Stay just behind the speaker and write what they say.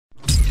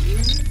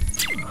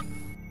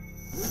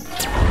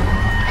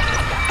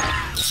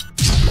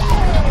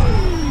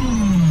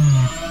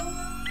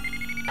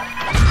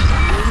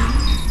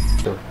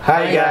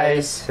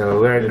guys, so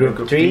we're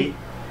group 3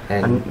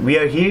 and we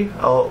are here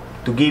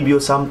to give you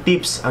some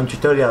tips and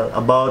tutorial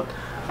about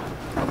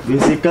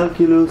basic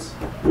calculus.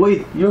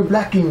 Wait, you're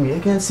blocking me, I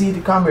can't see the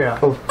camera.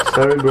 oh,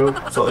 sorry bro.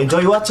 So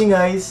enjoy watching,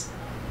 guys.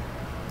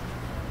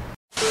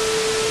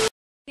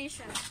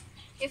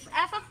 If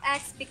f of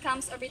x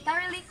becomes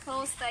arbitrarily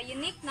close to a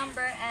unique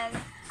number and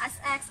as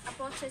x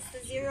approaches to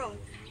 0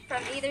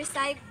 from either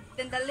side,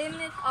 then the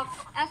limit of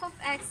f of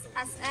x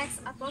as x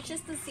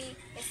approaches to c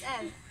is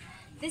L.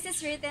 This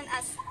is written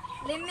as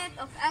limit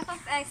of f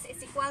of x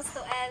is equals to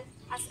L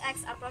as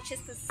x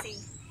approaches to c.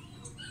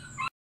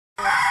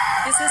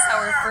 This is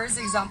our first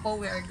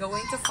example. We are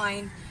going to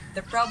find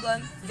the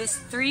problem, these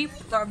three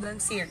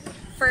problems here.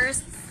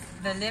 First,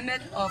 the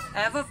limit of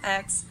f of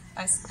x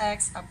as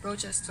x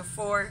approaches to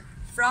 4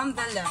 from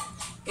the left.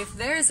 If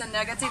there is a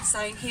negative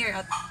sign here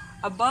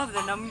above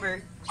the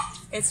number,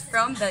 it's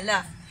from the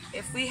left.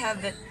 If we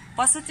have the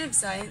positive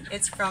sign,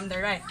 it's from the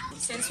right.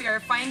 Since we are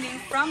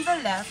finding from the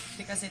left,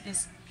 because it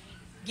is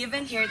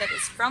given here that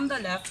it's from the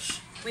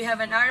left, we have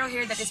an arrow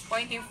here that is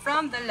pointing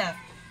from the left.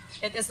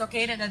 It is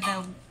located at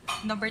the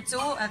number 2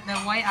 at the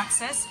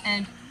y-axis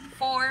and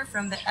 4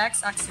 from the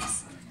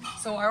x-axis.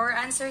 So our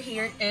answer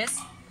here is,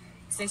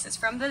 since it's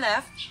from the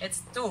left,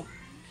 it's 2.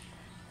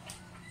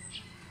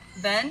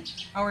 Then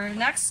our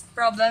next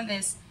problem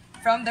is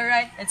from the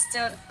right. It's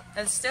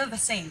still the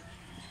same.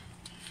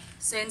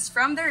 Since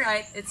from the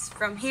right, it's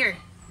from here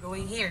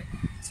going here,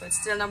 so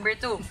it's still number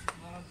 2.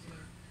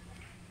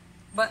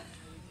 But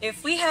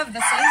if we have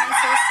the same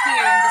answers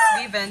here in this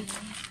given,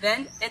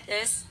 then it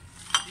is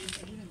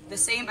the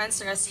same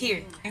answer as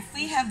here. If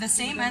we have the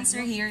same answer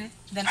here,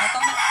 then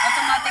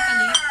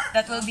automatically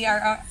that will be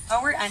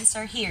our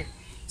answer here.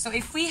 So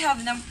if we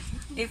have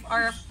if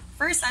our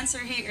first answer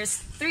here is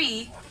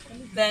 3,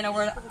 then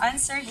our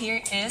answer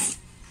here is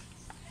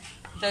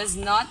does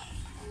not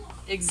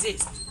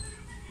exist.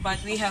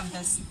 But we have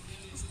this.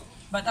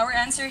 But our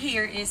answer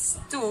here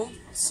is 2,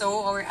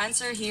 so our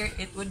answer here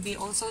it would be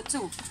also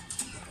 2.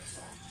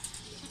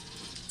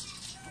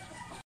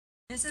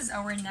 This is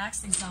our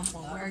next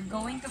example. We are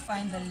going to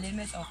find the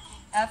limit of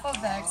f of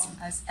x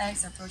as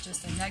x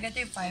approaches to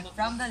 -5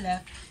 from the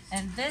left,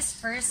 and this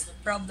first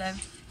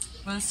problem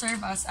will serve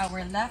as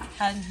our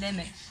left-hand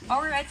limit.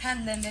 Our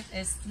right-hand limit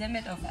is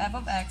limit of f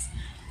of x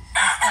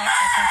as x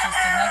approaches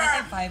to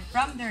 -5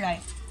 from the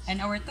right,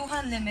 and our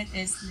two-hand limit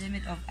is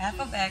limit of f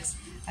of x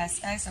as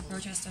x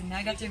approaches to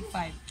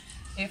 -5.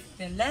 If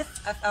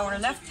our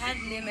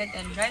left-hand limit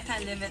and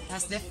right-hand limit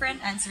has different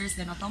answers,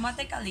 then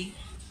automatically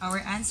our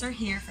answer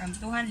here from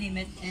two-hand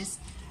limit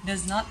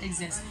does not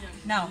exist.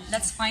 Now,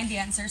 let's find the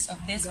answers of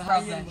this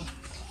problem.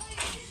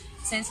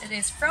 Since it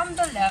is from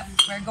the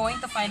left, we're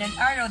going to find an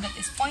arrow that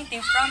is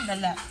pointing from the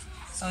left.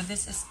 So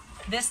this is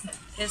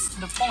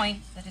the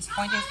point that is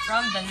pointing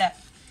from the left.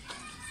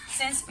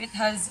 Since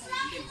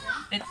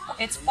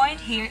its point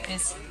here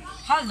is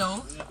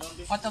hollow,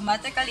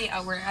 automatically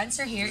our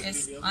answer here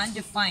is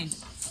undefined.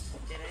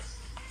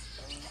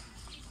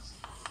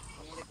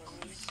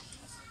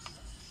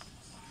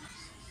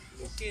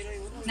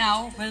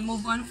 Now, we'll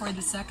move on for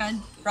the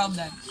second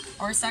problem.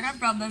 Our second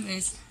problem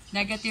is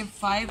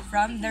 -5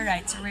 from the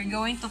right. So we're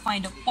going to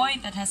find a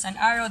point that has an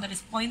arrow that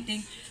is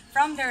pointing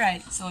from the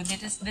right. So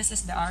this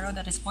is the arrow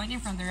that is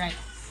pointing from the right.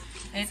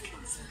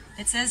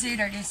 It says here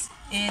that is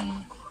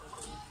in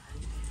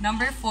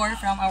number 4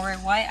 from our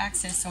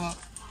y-axis. So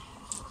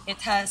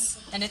it has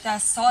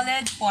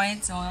solid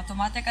points. So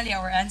automatically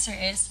our answer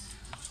is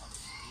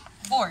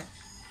 4.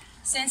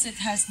 Since it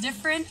has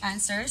different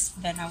answers,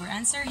 then our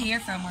answer here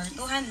from our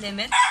two-hand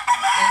limit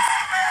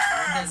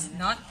does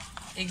not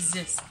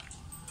exist.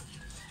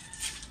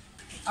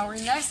 Our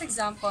next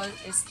example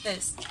is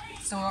this.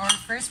 So our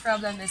first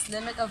problem is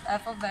limit of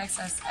f of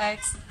x as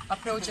x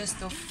approaches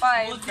to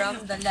 5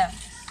 from the left.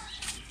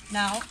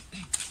 Now,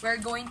 we're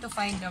going to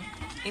find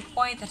a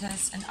point that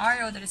has an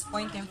arrow that is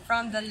pointing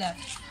from the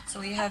left.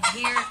 So we have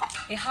here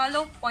a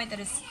hollow point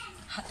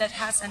that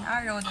has an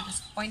arrow that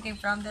is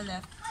pointing from the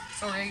left.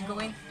 So we're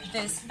going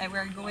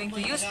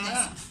to use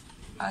this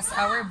as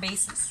our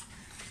basis.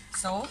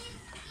 So,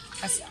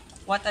 as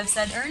what I've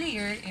said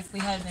earlier, if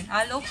we have an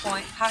hollow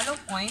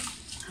point,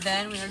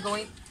 then we are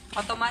going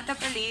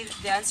automatically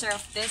the answer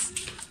of this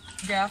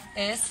graph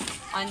is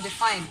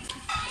undefined.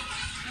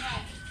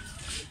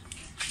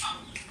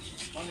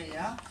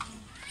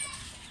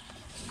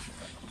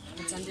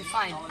 It's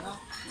undefined.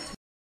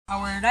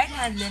 Our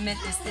right-hand limit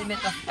is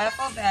limit of f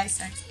of x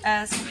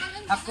as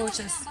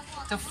approaches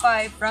to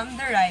 5 from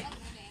the right.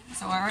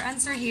 So our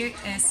answer here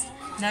is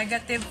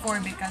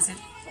 -4 because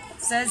it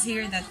says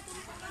here that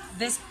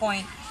this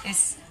point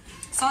is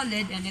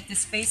solid and it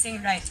is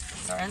facing right.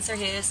 So our answer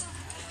here is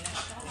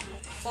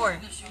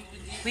 4.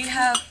 We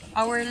have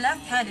our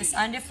left hand is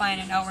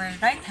undefined and our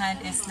right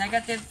hand is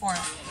 -4.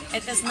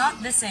 It is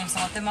not the same, so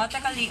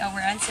automatically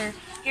our answer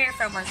here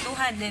from our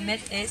two-hand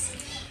limit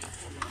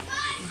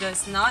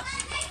does not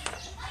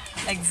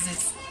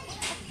exist.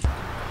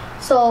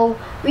 So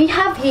we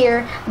have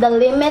here the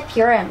limit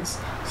theorems.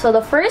 So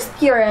the first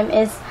theorem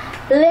is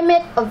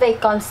limit of a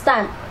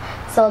constant.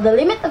 So the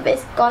limit of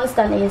its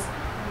constant is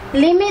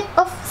limit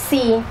of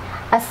c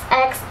as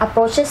x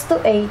approaches to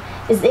a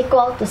is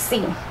equal to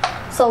c.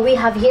 So we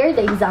have here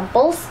the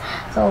examples.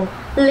 So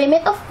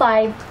limit of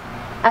 5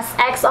 as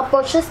x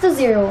approaches to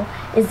 0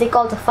 is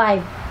equal to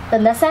 5.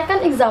 Then the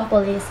second example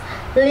is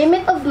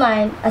limit of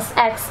 9 as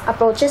x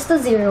approaches to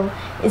 0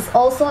 is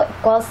also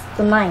equals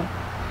to 9.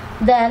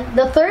 Then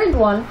the third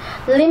one,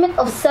 limit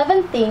of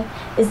 70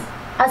 is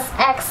as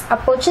x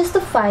approaches to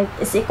 5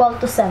 is equal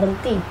to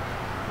 70.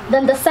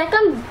 Then the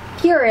second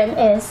theorem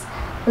is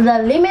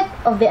the limit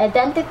of the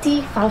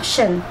identity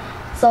function.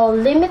 So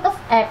limit of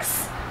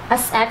x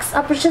as x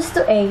approaches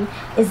to a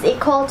is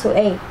equal to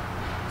a.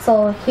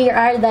 So here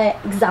are the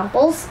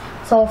examples.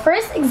 So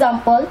first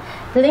example,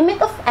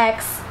 limit of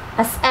x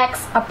as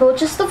x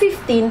approaches to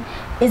 15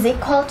 is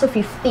equal to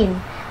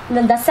 15.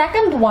 Then the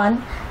second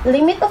one,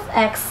 limit of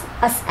x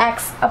as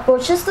x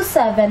approaches to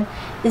 7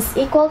 is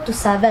equal to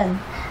 7.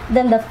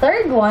 Then the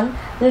third one,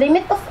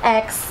 limit of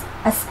x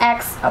as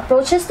x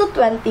approaches to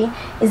 20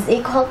 is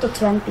equal to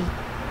 20.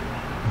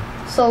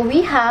 So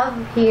we have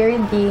here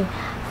the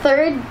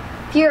third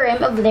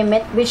theorem of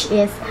limit, which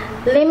is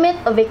limit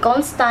of a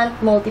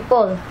constant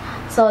multiple.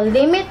 So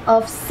limit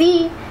of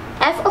c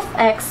f of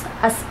x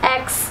as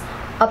x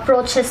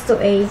approaches to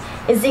a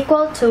is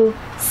equal to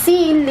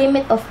c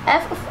limit of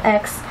f of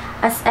x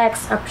as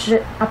x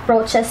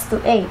approaches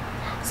to a.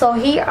 So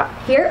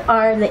here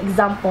are the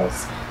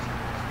examples.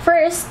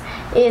 First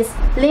is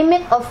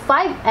limit of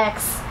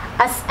 5x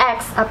as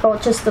x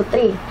approaches to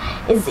 3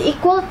 is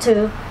equal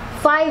to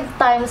 5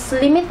 times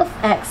limit of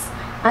x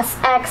as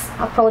x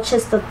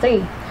approaches to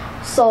 3.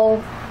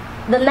 So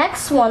the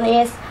next one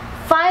is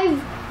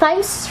 5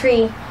 times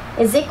 3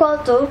 is equal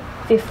to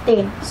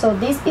 15. So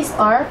this is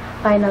our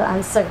final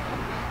answer.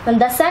 Then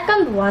the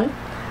second one,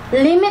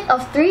 limit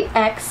of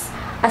 3x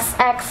as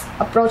x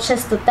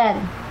approaches to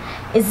 10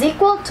 is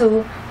equal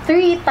to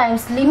 3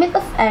 times limit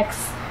of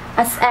x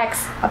as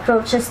x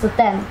approaches to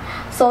 10.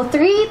 So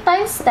 3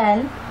 times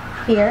 10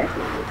 here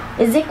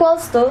is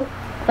equals to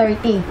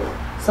 30.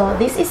 So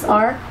this is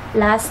our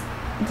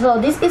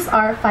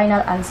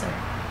final answer.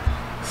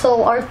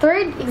 So our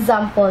third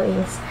example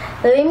is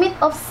limit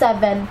of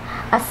 7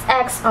 as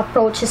x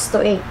approaches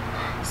to 8.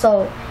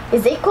 So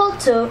is equal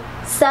to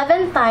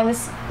 7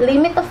 times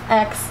limit of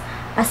x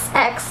as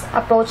x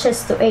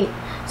approaches to 8.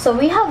 So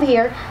we have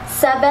here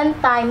 7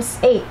 times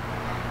 8.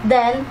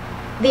 Then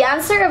the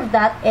answer of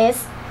that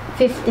is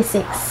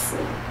 56.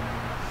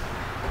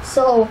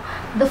 So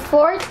the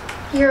fourth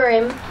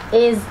theorem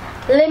is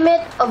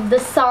limit of the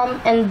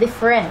sum and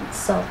difference.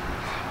 So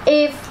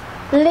if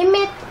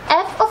limit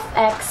f of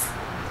x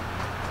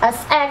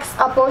as x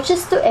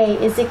approaches to a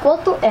is equal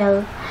to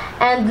L,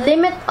 and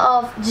limit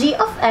of g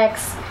of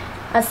x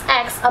as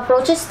x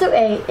approaches to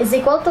a is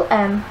equal to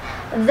m,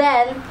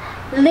 then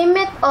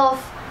limit of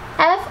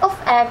f of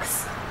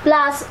x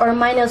plus or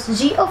minus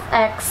g of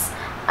x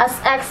as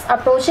x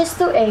approaches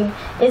to a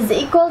is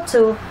equal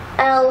to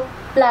L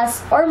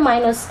plus or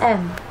minus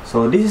m.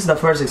 So this is the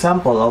first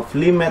example of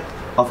limit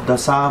of the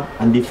sum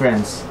and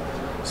difference.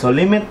 So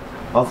limit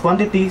of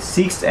quantity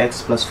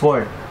 6x plus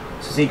 4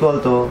 is equal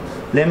to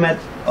limit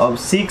of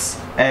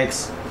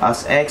 6x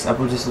as x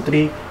approaches to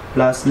 3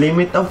 plus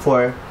limit of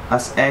 4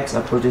 as x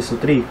approaches to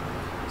 3.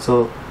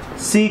 So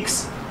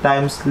 6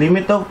 times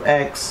limit of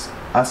x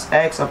as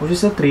x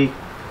approaches to 3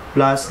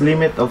 plus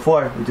limit of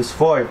 4, which is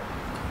 4.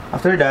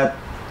 After that,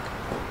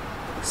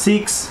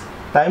 6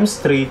 times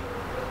 3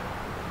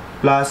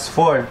 plus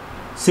 4.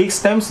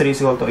 6 times 3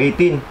 is equal to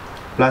 18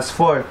 plus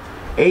 4.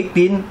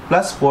 18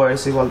 plus 4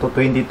 is equal to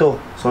 22.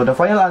 So the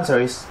final answer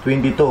is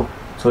 22.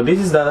 So this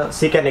is the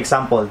second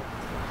example.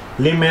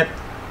 Limit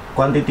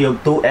quantity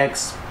of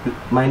 2x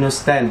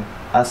minus 10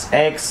 as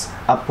x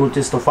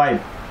approaches to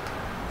 5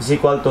 is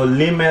equal to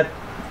limit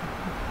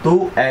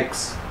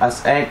 2x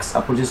as x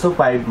approaches to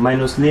 5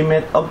 minus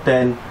limit of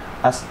 10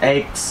 as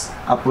x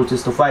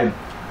approaches to 5.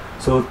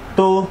 So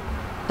 2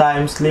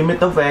 times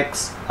limit of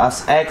x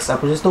as x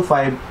approaches to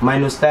 5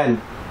 minus 10.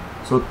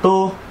 So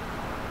 2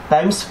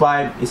 times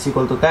 5 is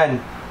equal to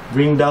 10.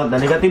 Bring down the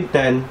negative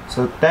 10.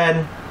 So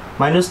 10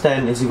 minus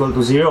 10 is equal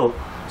to 0.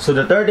 So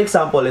the third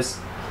example is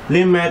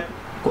limit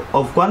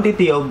of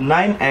quantity of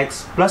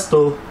 9x plus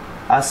 2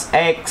 as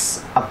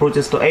x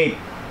approaches to 8.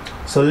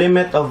 So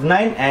limit of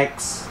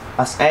 9x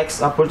as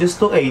x approaches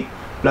to 8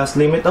 plus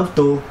limit of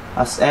 2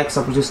 as x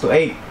approaches to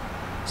 8.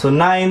 So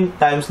 9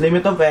 times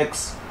limit of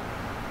x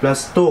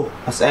plus 2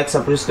 as x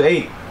approaches to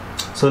 8.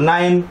 So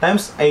 9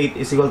 times 8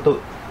 is equal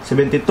to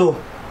 72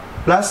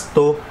 plus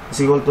 2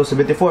 is equal to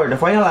 74. The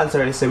final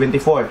answer is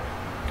 74.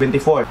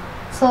 24.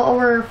 So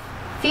our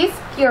fifth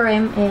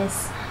theorem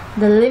is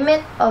the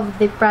limit of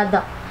the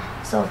product.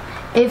 So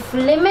if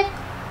limit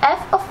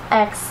f of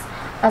x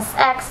as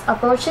x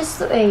approaches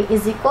to a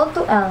is equal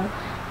to L,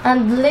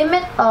 and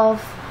limit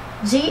of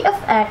g of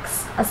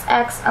x as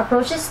x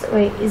approaches to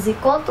a is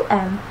equal to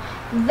m,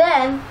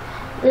 then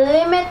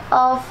limit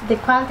of the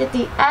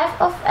quantity f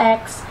of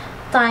x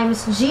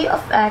times g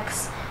of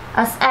x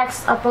as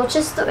x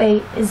approaches to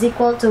a is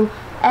equal to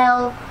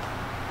L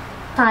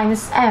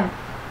times m.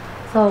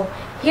 So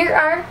here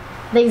are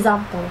the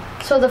example.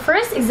 So the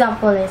first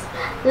example is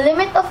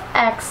limit of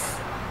x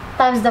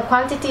times the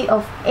quantity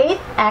of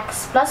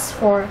 8x plus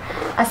 4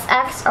 as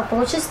x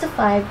approaches to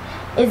 5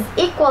 is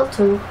equal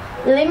to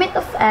limit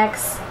of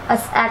x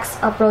as x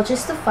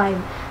approaches to 5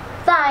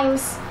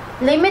 times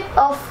limit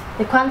of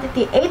the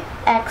quantity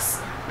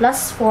 8x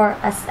plus 4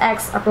 as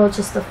x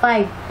approaches to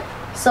 5.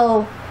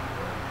 So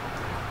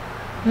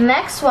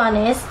next one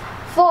is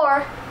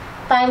 4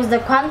 times the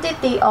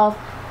quantity of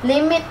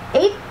limit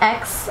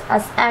 8x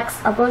as x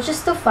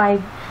approaches to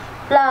 5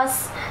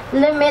 plus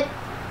limit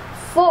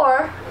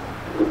 4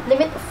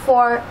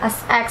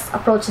 as x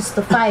approaches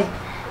to 5.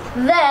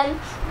 Then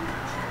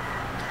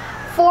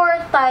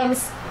 4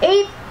 times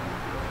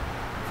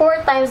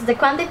the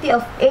quantity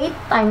of 8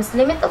 times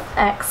limit of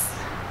x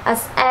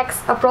as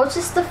x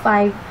approaches to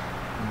 5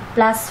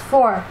 plus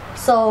 4.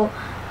 So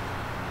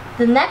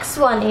the next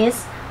one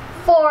is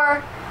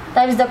 4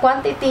 times the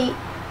quantity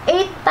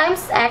 8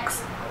 times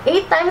x,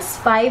 8 times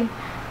 5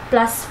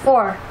 plus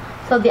 4.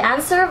 So the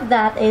answer of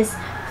that is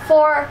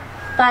 4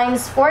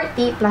 times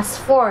 40 plus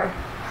 4.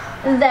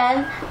 And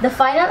then the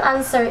final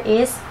answer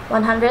is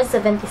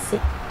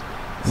 176.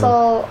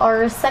 So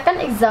our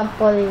second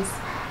example is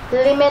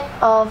limit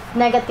of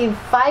negative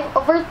 5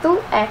 over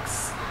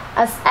 2x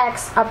as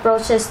x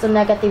approaches to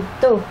negative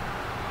 2.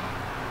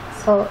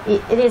 So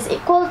it is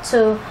equal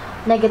to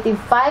negative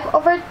 5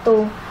 over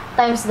 2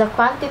 times the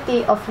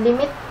quantity of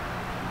limit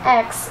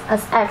x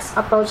as x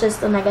approaches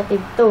to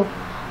negative 2.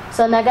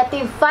 So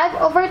negative 5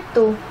 over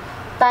 2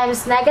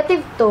 times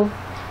negative 2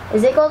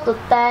 is equal to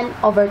 10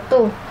 over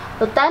 2.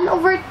 So 10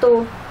 over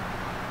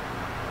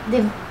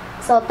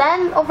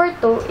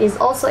 2 is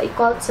also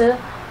equal to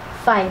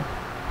 5.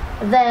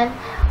 Then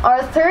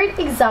our third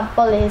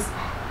example is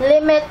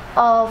limit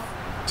of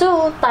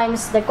 2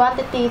 times the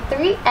quantity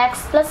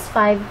 3x plus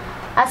 5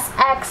 as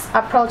x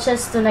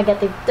approaches to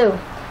negative 2.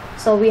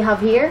 So we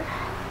have here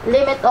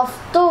limit of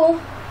 2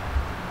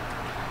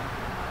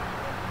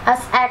 as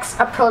x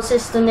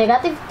approaches to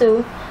negative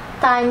 2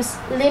 times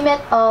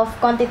limit of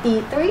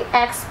quantity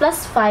 3x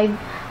plus 5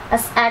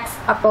 as x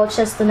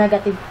approaches to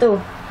negative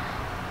 2.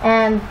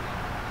 And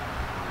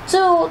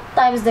 2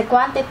 times the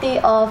quantity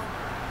of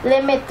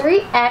limit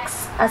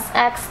 3x as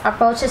x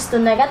approaches to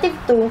negative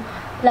 2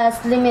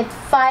 plus limit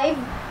 5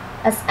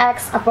 as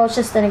x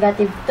approaches to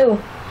negative 2.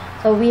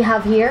 So we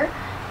have here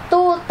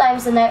 2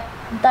 times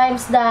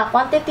the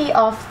quantity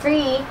of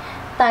 3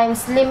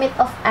 times limit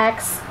of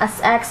x as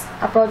x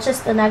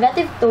approaches to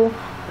negative 2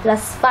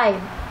 plus 5.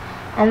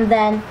 And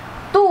then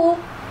 2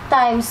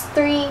 times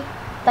 3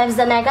 times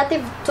the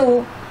negative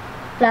 2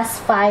 plus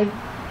 5.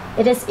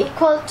 It is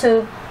equal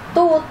to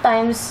 2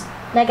 times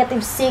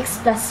negative 6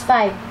 plus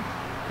 5.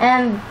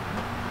 And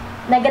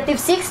negative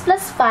 6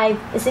 plus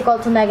 5 is equal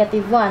to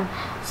negative 1.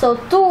 So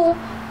 2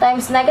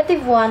 times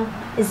negative 1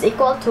 is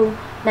equal to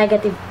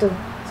negative 2.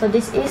 So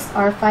this is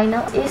our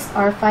final.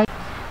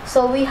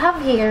 So we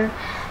have here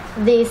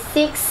the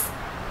sixth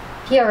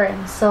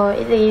theorem. So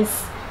it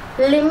is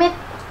limit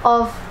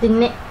of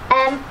the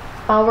n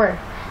power.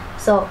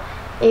 So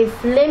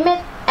if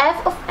limit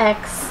f of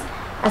x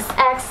as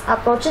x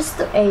approaches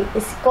to a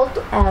is equal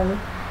to L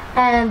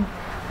and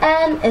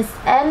n is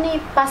any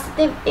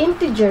positive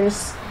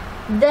integers,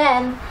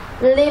 then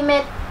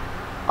limit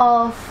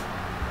of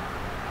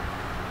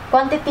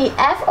quantity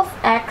f of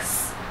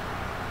x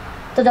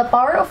to the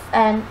power of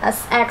n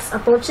as x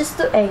approaches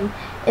to a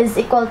is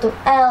equal to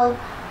L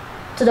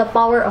to the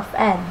power of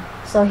n.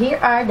 So here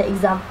are the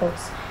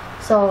examples.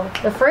 So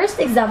the first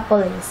example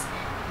is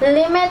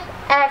limit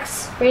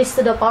x raised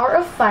to the power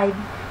of 5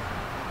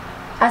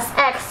 as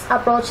x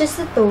approaches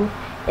to 2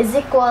 is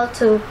equal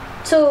to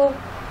 2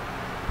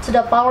 to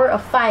the power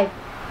of 5.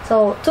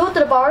 So 2 to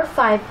the power of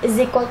 5 is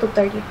equal to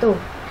 32.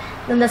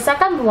 Then the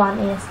second one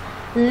is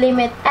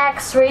limit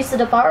x raised to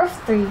the power of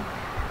 3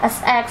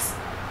 as x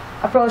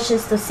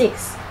approaches to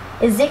 6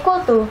 is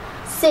equal to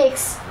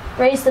 6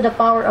 raised to the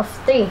power of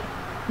 3.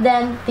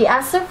 Then the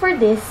answer for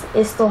this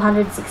is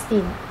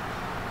 216.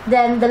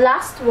 Then the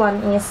last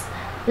one is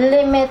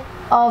limit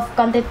of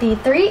quantity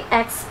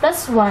 3x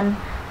plus 1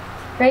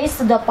 raised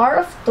to the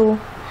power of 2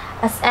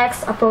 as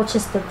x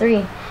approaches to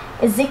 3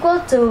 is equal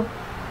to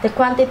the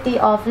quantity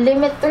of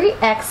limit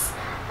 3x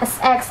as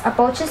x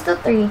approaches to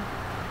 3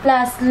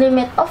 plus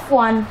limit of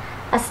 1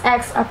 as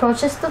x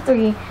approaches to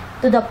 3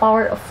 to the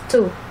power of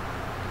 2.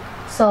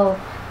 So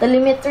the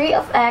limit 3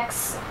 of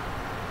x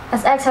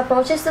as x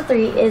approaches to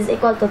 3 is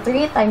equal to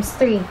 3 times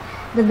 3.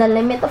 Then the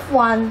limit of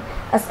 1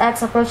 as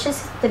x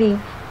approaches to 3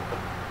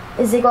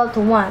 is equal to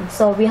 1.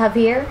 So we have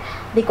here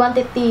the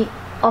quantity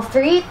of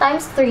 3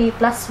 times 3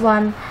 plus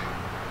 1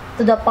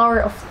 to the power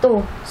of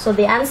 2. So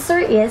the answer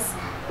is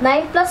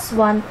 9 plus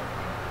 1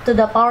 to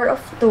the power of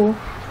 2,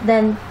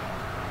 then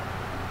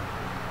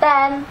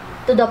 10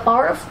 to the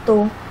power of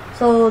 2.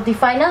 So the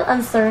final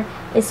answer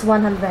is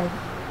 100.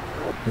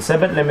 The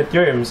seventh limit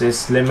theorems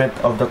is limit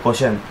of the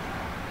quotient.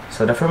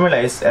 So the formula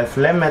is f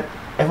limit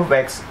f of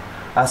x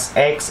as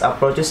x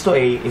approaches to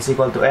a is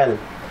equal to L,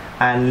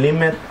 and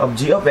limit of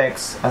g of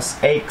x as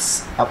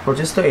x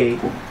approaches to a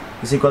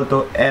is equal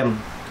to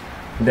m.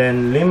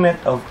 Then limit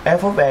of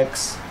f of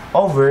x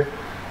over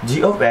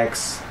g of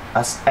x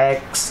as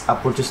x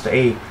approaches to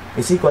a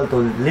is equal to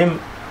lim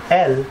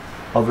L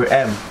over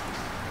m.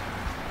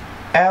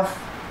 F,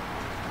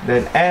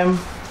 then m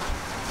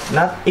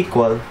not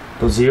equal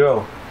to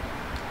 0.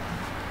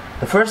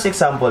 The first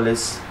example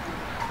is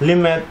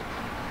limit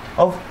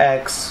of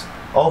x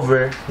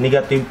over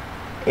negative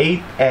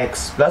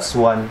 8x plus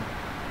 1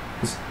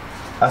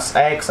 as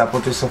x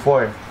approaches to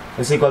 4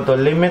 is equal to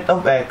limit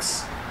of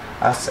x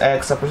as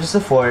x approaches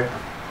to 4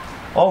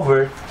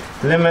 over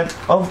limit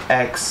of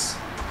x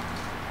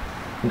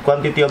in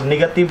quantity of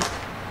negative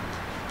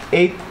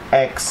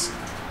 8x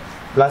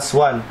plus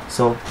 1.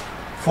 So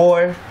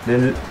 4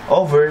 then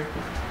over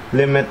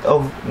limit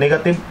of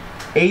negative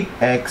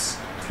 8x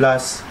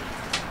plus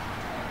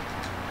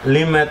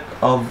limit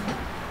of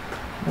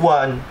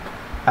 1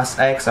 as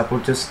x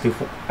approaches to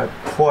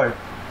 4.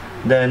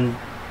 Then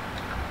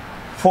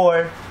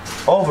 4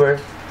 over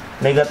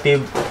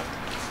negative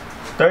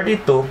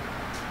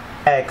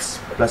 32x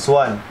plus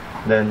 1.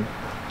 Then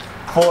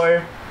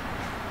 4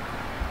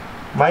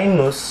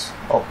 minus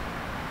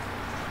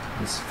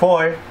is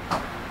 4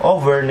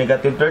 over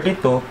negative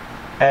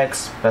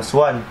 32x plus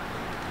 1.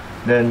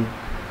 Then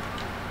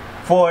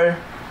 4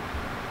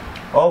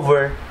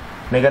 over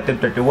negative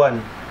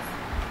 31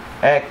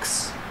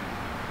 x.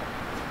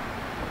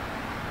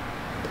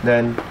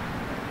 Then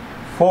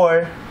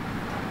 4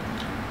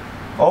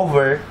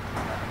 over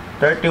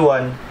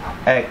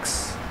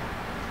 31x.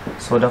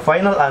 So the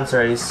final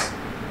answer is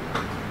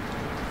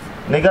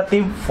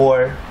negative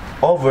 4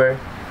 over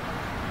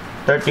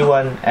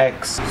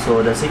 31x.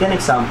 So the second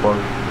example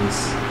is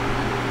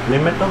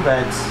limit of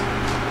x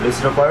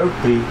raised to the power of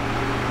 3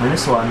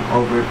 minus 1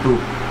 over 2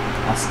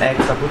 as x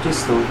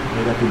approaches to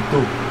negative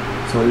 2.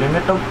 So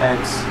limit of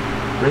x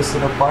raised to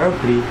the power of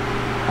 3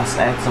 as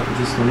x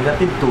approaches to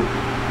negative 2.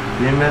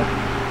 Limit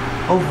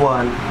of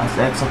 1 as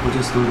x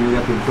approaches to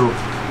negative 2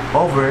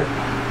 over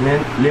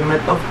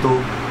limit of 2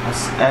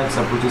 as x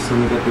approaches to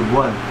negative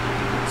 1.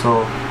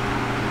 So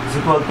is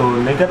equal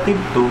to negative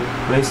 2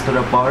 raised to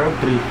the power of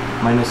 3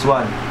 minus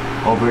 1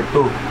 over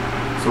 2.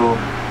 So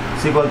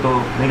is equal to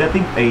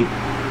negative 8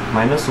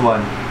 minus 1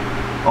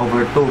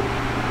 over 2.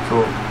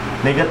 So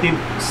negative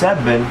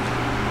 7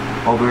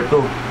 over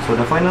 2. So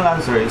the final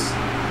answer is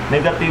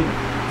negative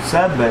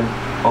 7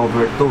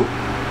 over 2.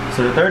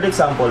 So the third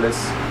example is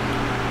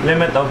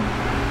limit of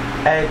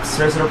x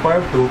raised to the power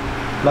of 2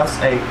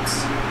 plus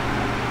x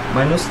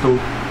minus 2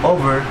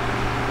 over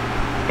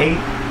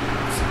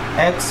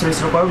 8x raised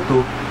to the power of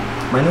 2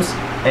 minus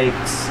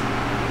x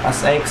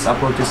as x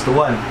approaches to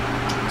 1.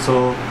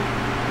 So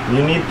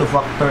you need to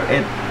factor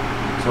it.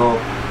 So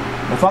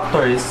the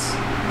factor is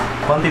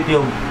quantity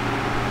of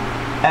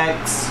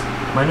x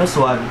minus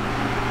 1,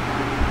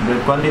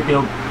 the quantity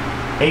of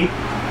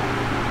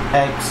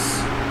 8x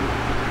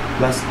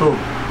plus 2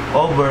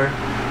 over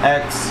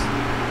x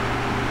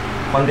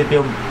quantity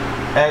of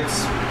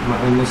x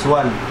minus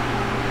 1.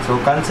 So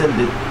cancel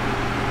it.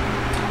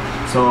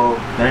 So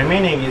the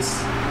remaining is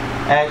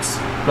x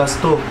plus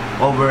 2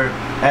 over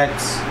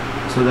x.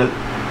 So the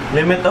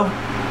limit of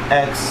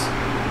x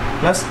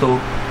plus 2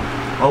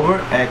 over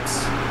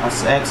x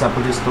as x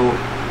approaches to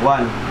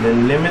 1.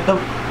 Then limit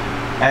of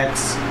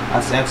x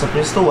as x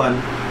approaches to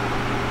 1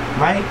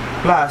 my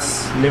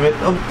plus limit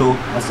of 2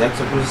 as x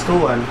approaches to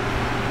 1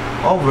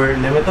 over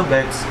limit of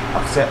x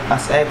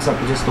as x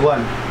approaches to 1.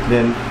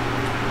 Then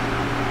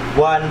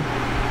 1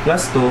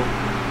 plus 2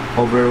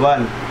 over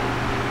 1,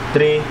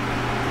 3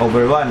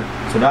 over 1.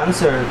 So the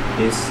answer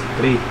is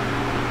 3.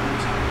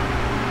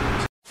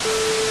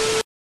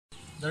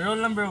 The rule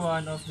number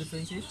 1 of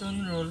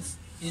differentiation rules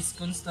is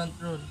constant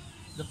rule.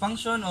 The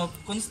function of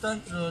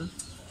constant rule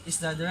is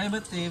the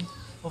derivative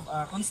of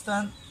a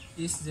constant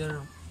is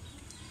 0.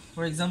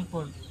 For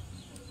example,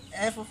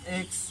 f of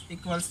x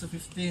equals to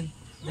 15.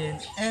 Then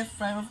f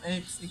prime of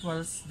x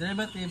equals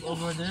derivative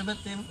over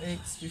derivative of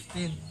x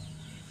 15.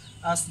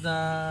 As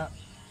the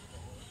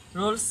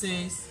rule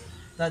says,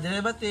 the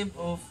derivative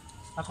of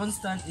a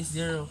constant is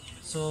 0.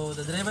 So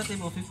the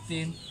derivative of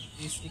 15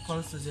 is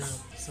equal to 0.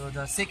 So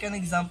the second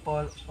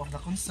example of the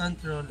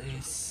constant rule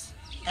is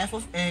f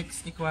of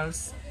x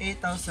equals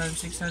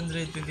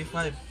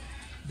 8625.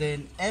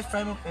 Then f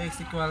prime of x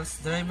equals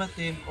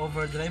derivative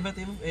over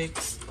derivative of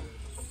x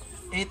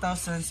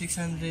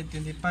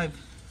 8625.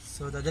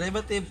 So the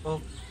derivative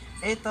of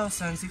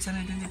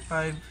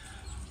 8625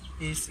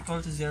 is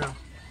equal to 0.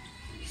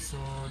 So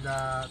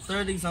the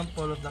third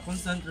example of the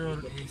constant rule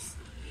is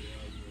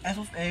f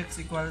of x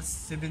equals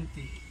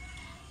 70.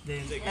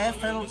 Then f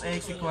prime of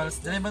x equals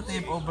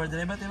derivative over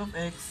derivative of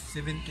x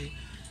 70.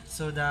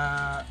 So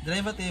the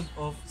derivative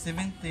of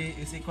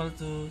 70 is equal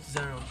to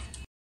 0.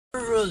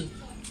 Power rule.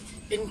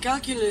 In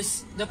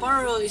calculus, the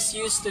power rule is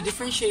used to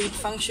differentiate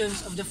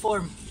functions of the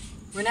form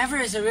whenever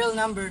is a real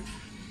number,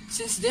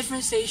 since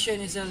differentiation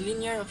is a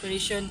linear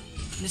operation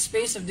in the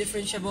space of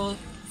differentiable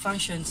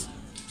functions.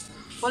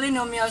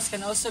 Polynomials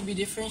can also be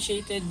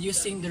differentiated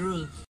using the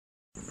rule.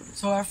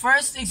 So our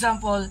first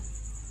example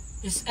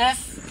is f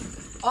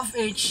of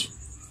h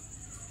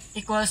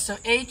equals to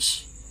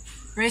h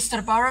raised to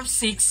the power of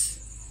 6.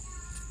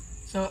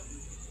 So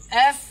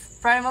f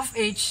prime of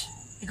h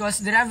equals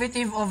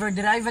derivative over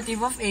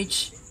derivative of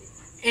h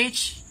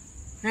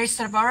raised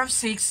to the power of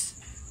 6.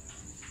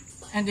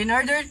 And in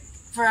order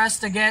for us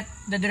to get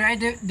the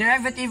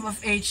derivative of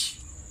h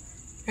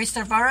raised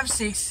to the power of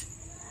 6,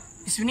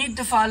 is we need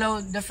to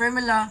follow the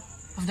formula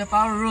of the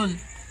power rule.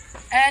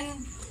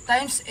 N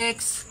times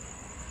x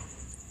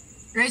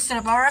raised to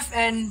the power of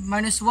n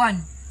minus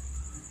 1.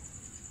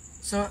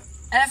 So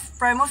f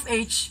prime of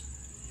h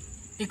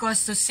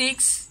equals to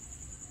 6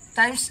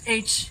 times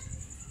h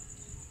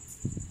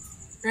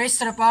raised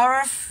to the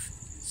power of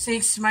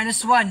 6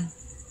 minus 1.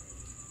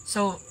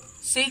 So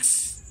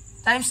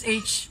 6 times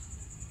h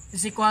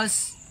is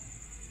equals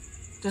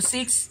to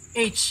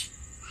 6h.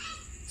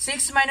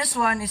 6 minus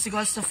 1 is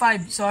equals to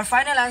 5. So our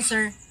final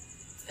answer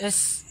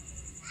is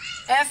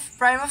f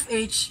prime of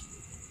h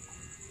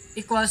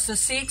equals to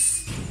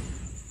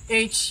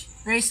 6h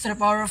raised to the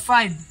power of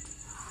 5.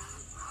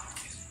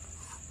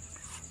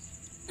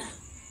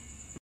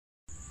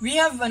 We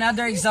have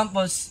another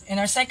examples. In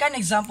our second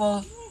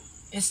example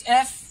is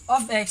f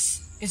of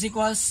x is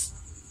equals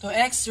to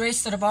x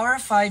raised to the power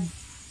of 5.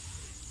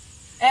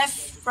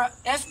 F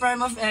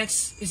prime of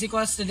x is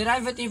equals to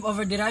derivative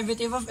over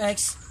derivative of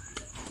x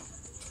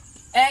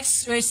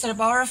raised to the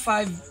power of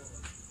 5.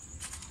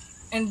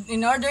 And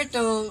in order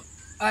to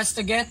us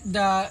to get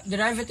the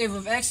derivative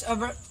of x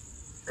over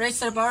raised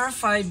to the power of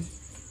 5,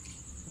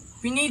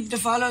 we need to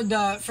follow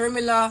the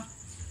formula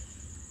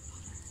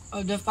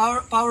of the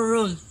power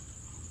rule.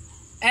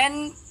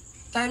 N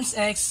times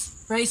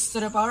x raised to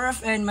the power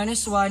of n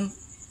minus 1.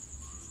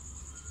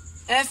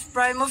 F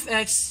prime of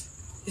x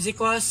is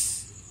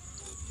equals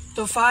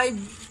to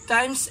 5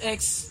 times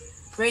x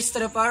raised to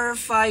the power of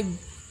 5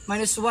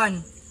 minus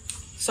 1.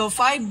 So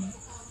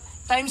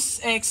 5 times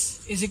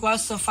x is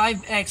equals to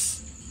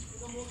 5x.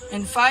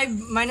 And 5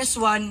 minus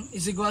 1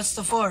 is equals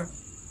to 4.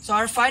 So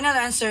our final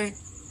answer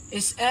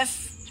is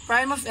f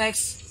prime of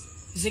x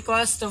is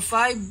equals to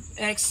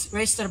 5x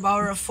raised to the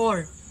power of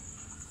 4.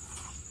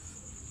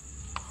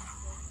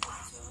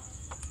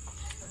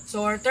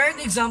 So our third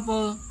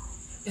example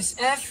is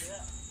f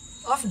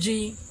of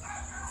g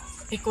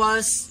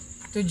equals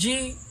to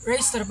g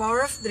raised to the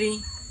power of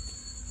 3.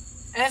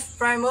 F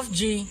prime of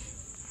g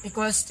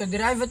equals to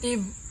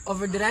derivative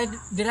over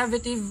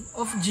derivative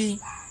of g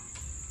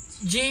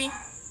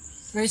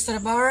raised to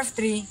the power of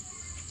 3.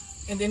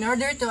 And in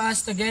order to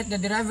us to get the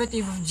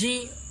derivative of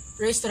g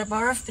raised to the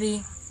power of 3,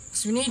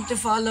 so we need to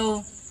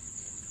follow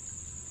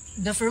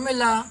the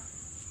formula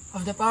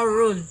of the power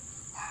rule.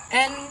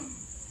 N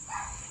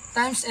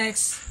times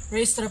x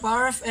raised to the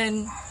power of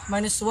n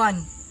minus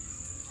 1.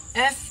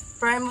 F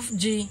prime of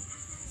g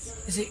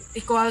is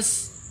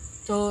equals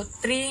to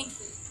 3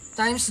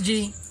 times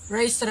g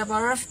raised to the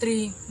power of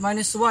 3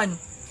 minus 1.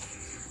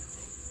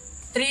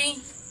 3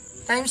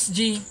 times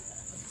g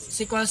is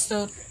equals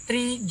to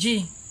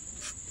 3g.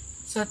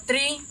 So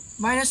 3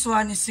 minus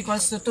 1 is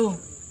equals to 2.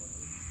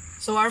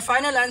 So our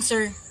final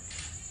answer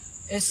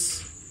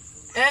is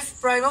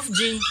f prime of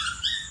g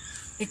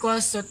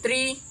equals to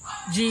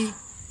 3g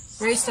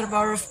raised to the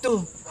power of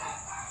 2.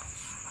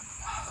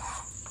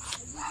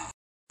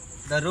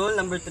 The rule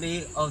number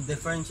 3 of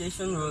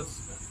differentiation rules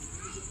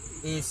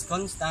is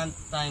constant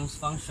times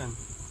function.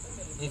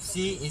 If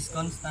c is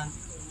constant,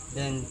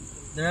 then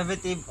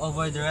derivative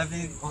over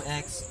derivative of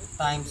x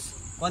times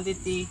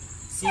quantity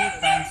c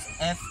times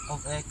f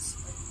of x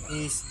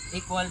is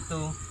equal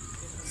to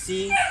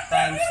c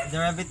times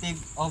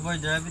derivative over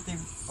derivative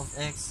of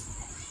x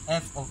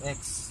f of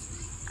x.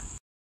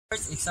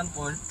 First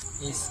example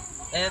is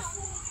f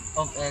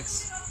of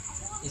x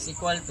is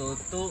equal to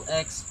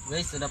 2x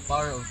raised to the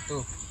power of 2.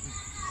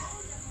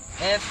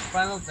 F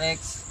prime of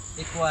x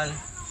equal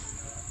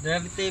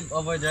derivative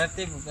over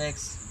derivative of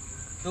x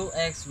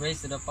 2x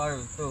raised to the power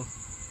of 2.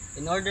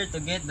 In order to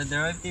get the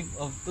derivative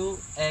of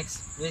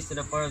 2x raised to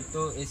the power of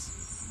 2 is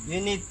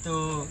you need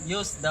to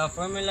use the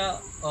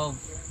formula of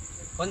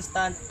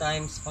constant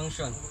times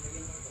function.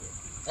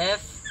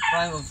 F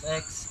prime of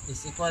x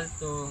is equal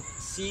to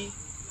c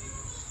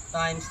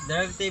times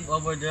derivative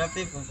over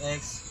derivative of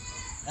x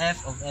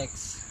f of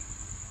x.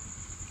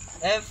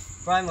 F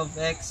prime of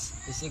x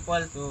is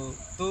equal to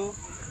 2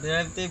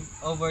 derivative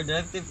over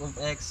derivative of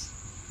x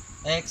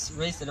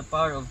raised to the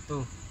power of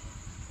 2.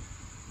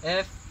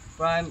 F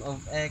prime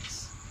of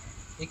x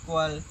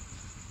equal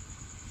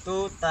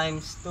 2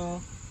 times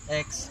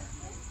 2x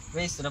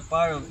raised to the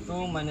power of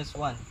 2 minus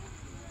 1.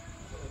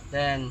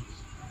 Then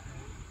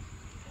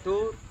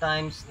 2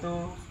 times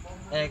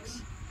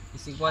 2x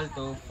is equal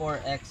to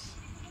 4x.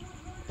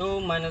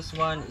 2 minus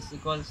 1 is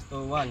equals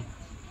to 1.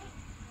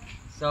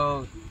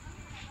 So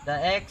the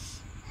x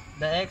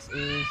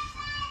is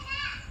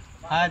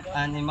had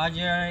an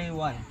imaginary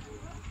 1.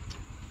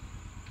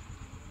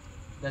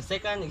 The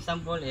second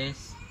example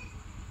is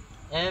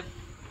f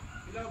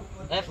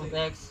of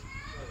x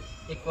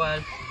equal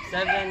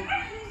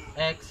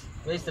 7x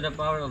raised to the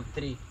power of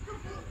 3.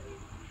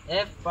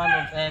 F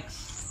prime of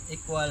x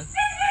equal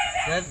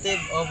derivative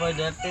over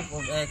derivative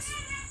of x,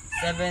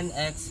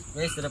 7x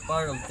raised to the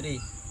power of 3.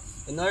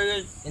 In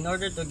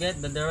order to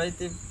get the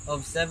derivative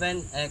of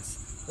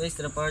 7x raised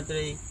to the power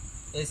 3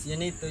 is you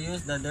need to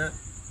use the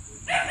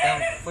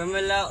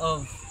formula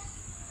of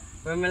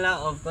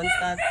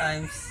constant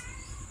times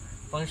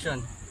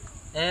function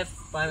f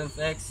prime of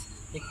x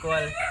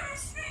equals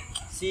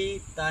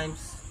c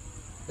times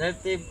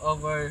derivative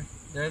over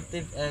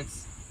derivative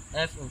x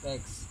f of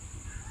x.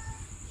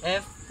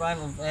 F prime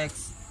of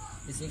x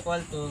is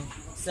equal to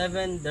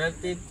 7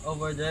 derivative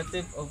over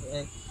derivative of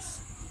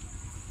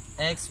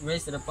x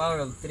raised to the power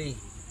of 3.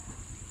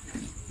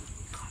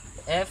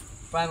 F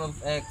prime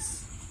of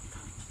x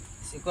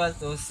is equal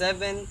to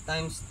 7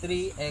 times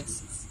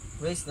 3x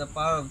raised to the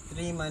power of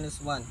 3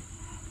 minus 1.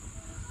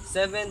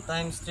 7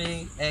 times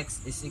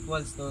 3x is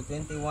equals to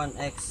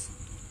 21x.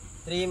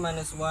 3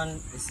 minus 1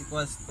 is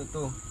equals to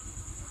 2.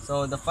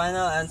 So the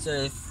final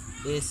answer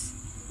is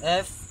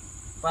f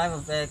prime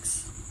of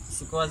x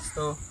is equals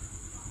to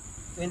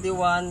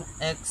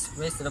 21x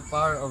raised to the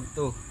power of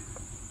 2.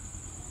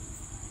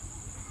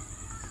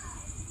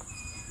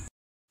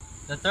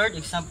 The third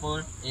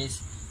example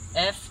is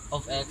f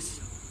of x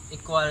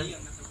equal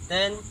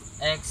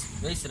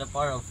 10x raised to the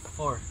power of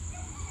 4.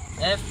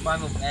 F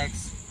prime of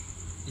x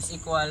is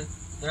equal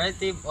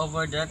derivative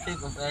over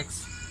derivative of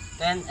x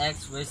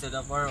 10x raised to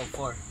the power of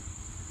 4.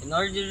 In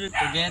order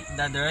to get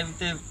the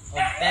derivative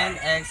of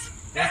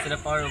 10x raised to the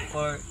power of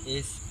 4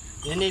 is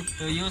you need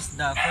to use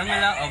the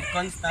formula of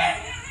constant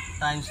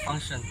times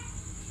function.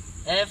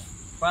 F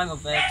prime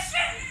of x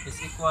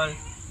is equal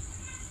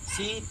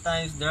c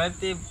times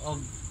derivative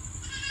of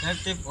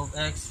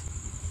x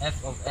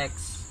f of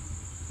x.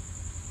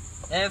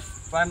 F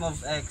prime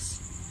of x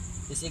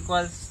is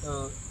equal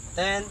to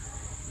 10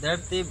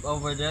 derivative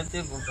over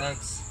derivative of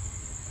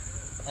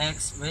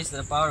x raised to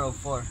the power of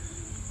 4.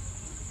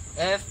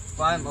 F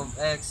prime of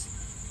x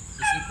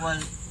is equal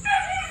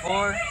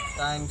 4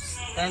 times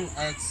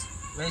 10x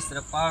raised to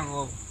the power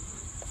of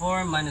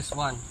 4 minus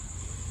 1.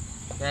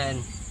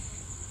 Then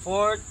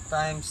 4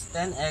 times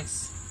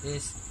 10x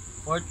is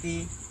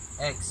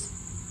 40x.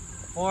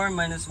 4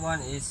 minus 1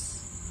 is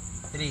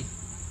 3.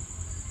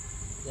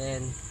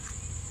 Then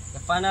the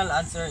final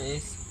answer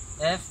is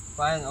f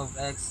prime of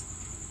x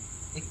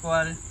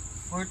equal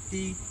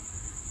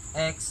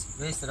 40x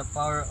raised to the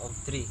power of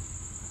 3.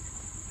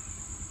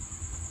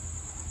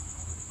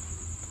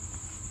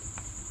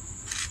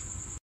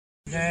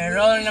 The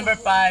rule number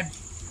 5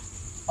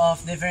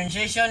 of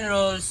differentiation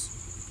rules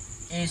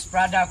is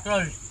product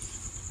rule.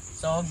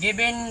 So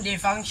given the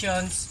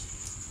functions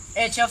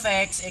h of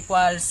x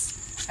equals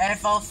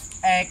f of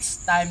x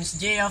times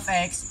g of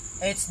x,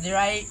 its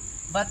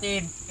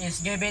derivative is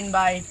given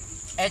by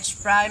h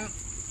prime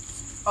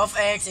of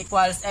x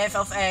equals f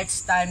of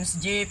x times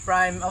g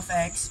prime of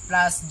x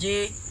plus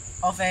g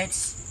of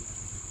x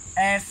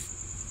f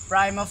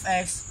prime of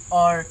x,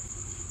 or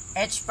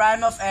h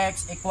prime of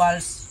x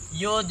equals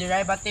u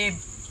derivative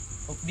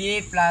of v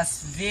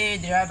plus v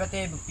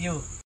derivative of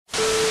u.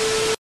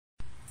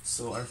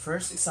 So our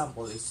first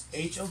example is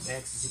h of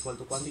x is equal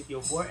to quantity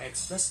of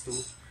 4x plus 2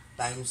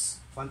 times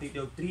quantity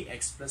of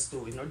 3x plus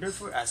 2. In order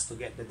for us to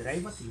get the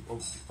derivative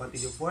of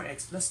quantity of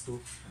 4x plus 2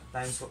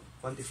 times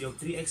quantity of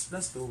 3x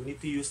plus 2, we need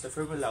to use the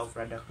formula of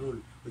product rule,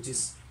 which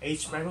is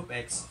h prime of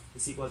x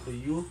is equal to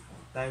u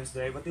times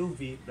derivative of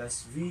v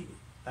plus v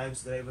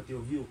times derivative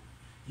of u.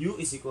 U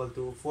is equal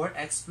to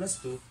 4x plus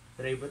 2,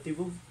 derivative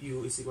of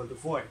u is equal to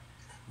 4.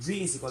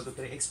 V is equal to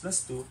 3x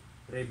plus 2,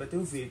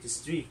 derivative of v, which is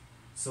 3.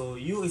 So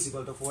u is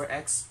equal to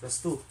 4x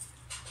plus 2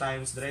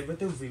 times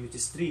derivative of v, which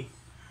is 3,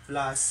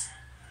 plus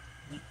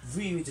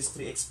v, which is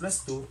 3x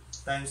plus 2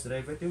 times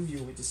derivative of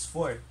u, which is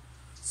 4.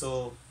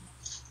 So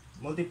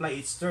multiply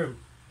each term.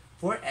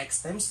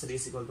 4x times 3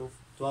 is equal to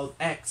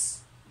 12x.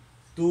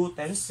 2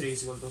 times 3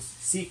 is equal to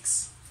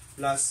 6,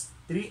 plus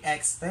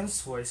 3x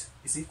times 4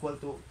 is equal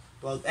to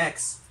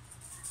 12x.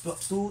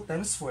 2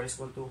 times 4 is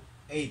equal to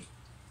 8.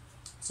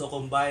 So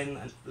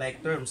combine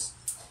like terms.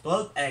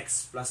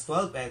 12x plus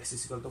 12x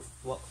is equal to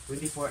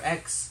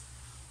 24x,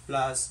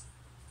 plus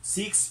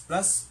 6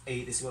 plus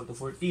 8 is equal to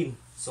 14.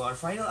 So our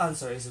final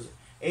answer is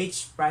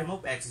h prime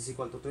of x is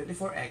equal to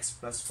 24x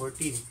plus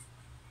 14.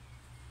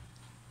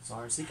 So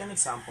our second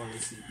example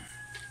is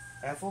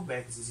f of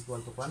x is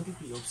equal to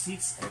quantity of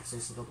 6x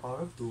raised to the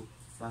power of 2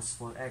 plus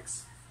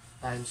 4x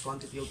times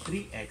quantity of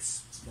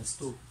 3x plus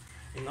 2.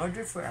 In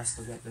order for us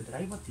to get the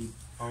derivative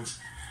of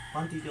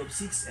quantity of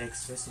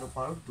 6x raised to the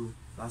power of 2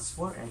 plus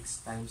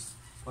 4x times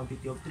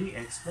quantity of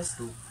 3x plus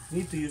 2, we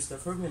need to use the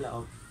formula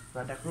of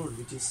product rule,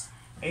 which is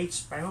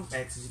h prime of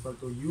x is equal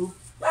to u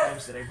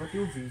times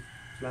derivative of v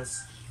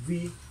plus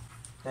v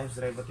times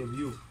derivative of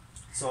u.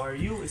 So our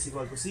u is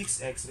equal to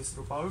 6x raised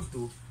to the power of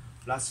 2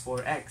 plus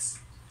 4x.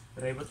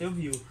 Derivative of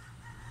u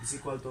is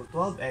equal to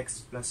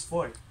 12x plus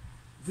 4.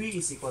 V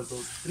is equal to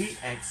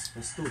 3x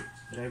plus 2.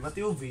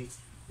 Derivative of v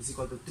is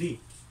equal to 3.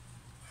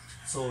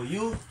 So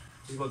u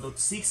is equal to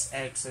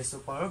 6x raised to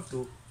the power of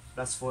 2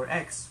 plus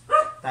 4x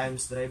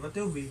times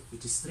derivative of v,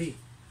 which is 3,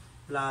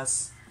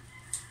 plus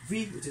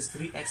v, which is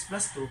 3x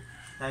plus 2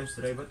 times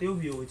derivative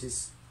of u, which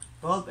is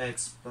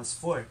 12x plus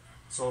 4.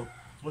 So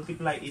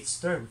multiply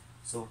each term.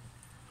 So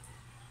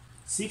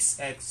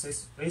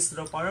 6x raised to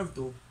the power of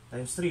 2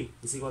 times 3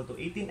 is equal to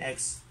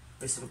 18x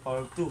raised to the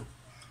power of 2.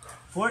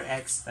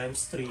 4x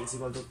times 3 is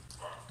equal to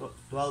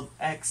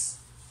 12x.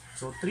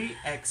 So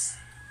 3x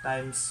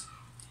times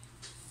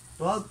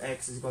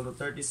 12x is equal to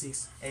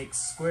 36x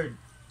squared.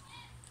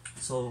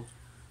 So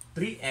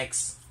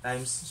 3x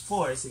times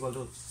 4 is equal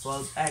to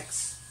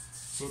 12x.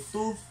 So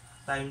 2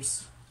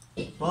 times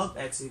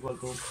 12x is equal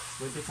to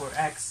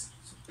 24x.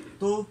 So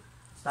 2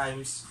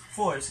 times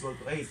 4 is equal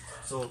to 8.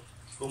 So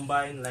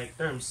combine like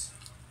terms.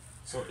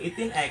 So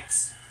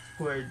 18x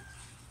squared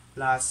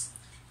plus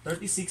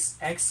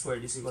 36x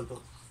squared is equal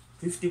to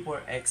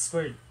 54x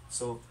squared.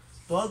 So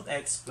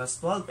 12x plus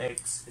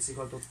 12x is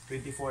equal to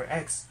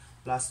 24x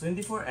plus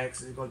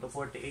 24x is equal to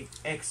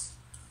 48x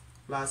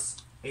plus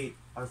 8.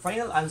 Our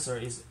final answer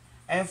is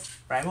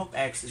f prime of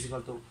x is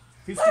equal to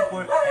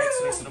 54x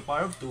raised to the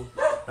power of 2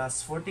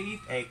 plus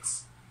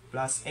 48x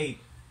plus 8.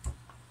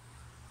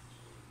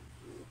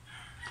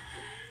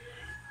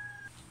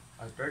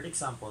 Our third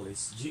example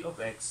is g of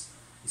x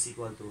is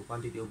equal to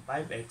quantity of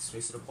 5x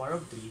raised to the power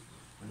of 3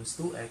 minus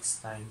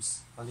 2x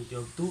times quantity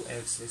of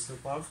 2x raised to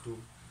the power of 2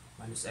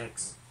 minus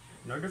x.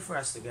 In order for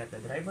us to get the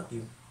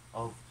derivative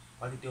of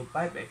quantity of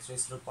 5x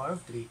raised to the power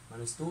of 3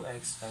 minus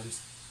 2x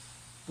times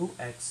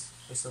 2x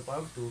raised to the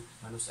power of 2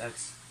 minus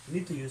x, we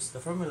need to use the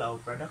formula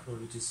of product rule,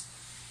 which is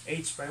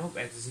h prime of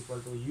x is equal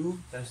to u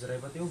times the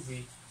derivative of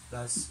v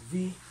plus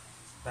v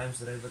times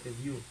the derivative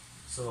of u.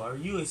 So our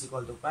u is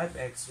equal to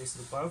 5x raised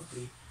to the power of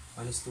 3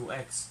 minus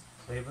 2x.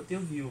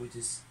 Derivative of u, which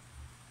is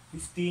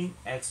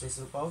 15x raised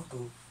to the power of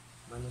 2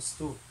 minus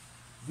 2.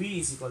 V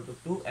is equal to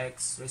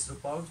 2x raised to the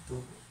power of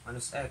 2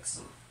 minus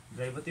x.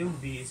 Derivative of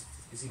v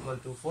is equal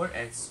to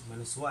 4x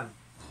minus 1.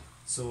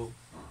 So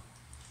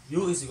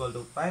u is equal to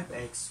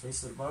 5x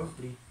raised to the power of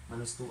 3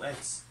 minus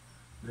 2x.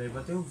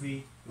 Derivative of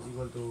v is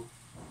equal to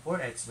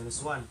 4x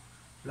minus 1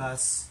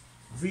 plus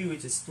v,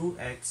 which is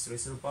 2x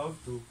raised to the power of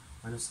 2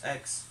 minus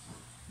x.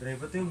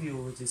 Derivative of u,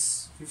 which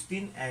is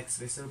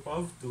 15x raised to the power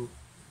of 2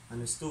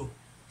 minus 2.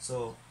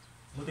 So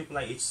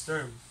multiply each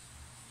term.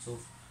 So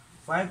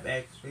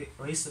 5x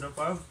raised to the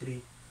power of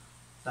 3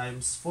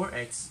 times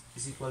 4x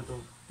is equal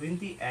to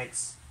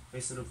 20x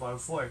raised to the power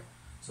of 4.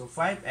 So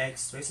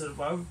 5x raised to the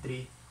power of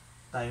 3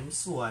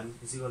 times 1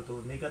 is equal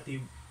to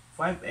negative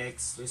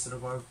 5x raised to the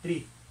power of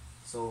 3.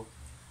 So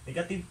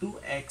negative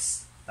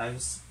 2x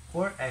times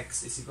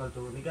 4x is equal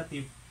to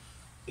negative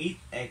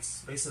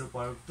 8x raised to the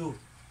power of 2.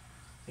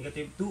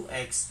 Negative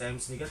 2x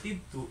times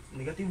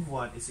negative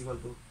 1 is equal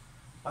to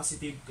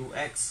positive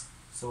 2x.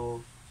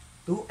 So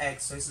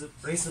 2x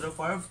raised to the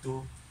power of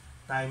 2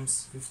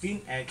 times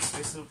 15x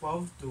raised to the power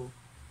of 2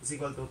 is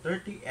equal to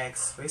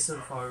 30x raised to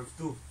the power of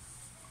 2.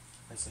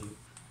 I say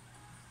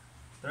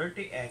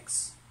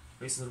 30x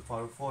raised to the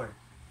power of 4.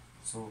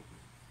 So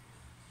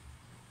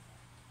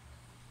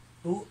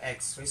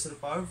 2x raised to the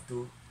power of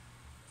 2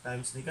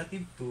 times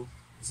negative 2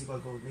 is equal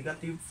to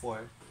negative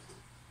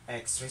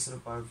 4x raised to the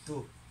power of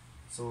 2.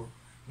 So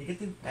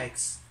negative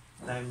x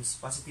times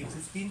positive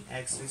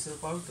 15x raised to the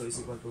power of 2 is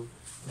equal to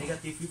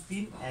negative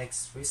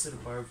 15x raised to the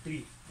power of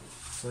 3.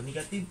 So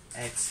negative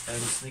x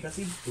times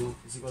negative 2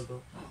 is equal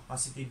to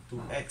positive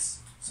 2x.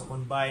 So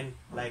combine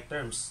like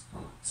terms.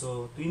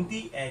 So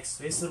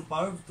 20x raised to the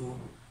power of 2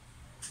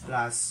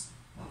 plus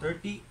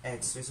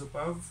 30x raised to the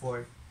power of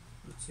 4.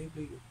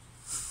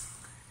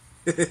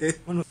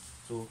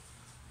 So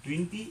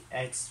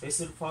 20x raised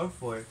to the power of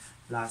 4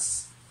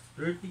 plus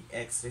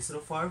 30x raised to the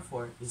power of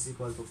 4 is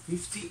equal to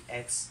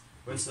 50x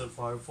raised to the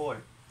power of 4.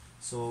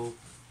 So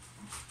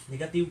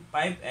negative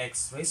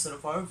 5x raised to the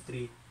power of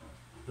 3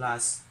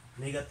 plus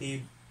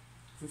negative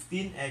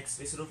 15x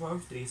raised to the power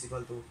of 3 is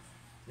equal to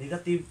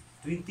negative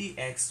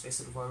 20x raised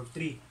to the power of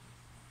 3.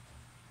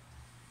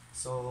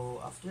 So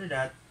after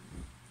that,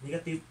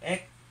 negative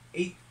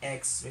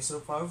 8x raised to the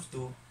power of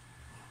 2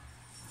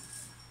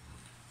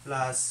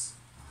 plus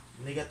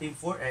negative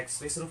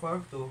 4x raised to the power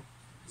of 2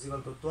 is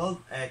equal to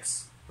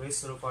 12x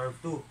raised to the power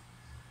of 2.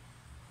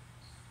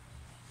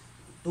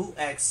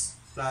 2x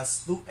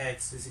plus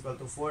 2x is equal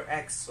to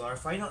 4x. So our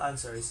final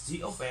answer is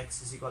g of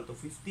x is equal to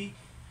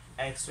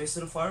 50x raised to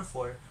the power of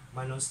 4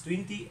 minus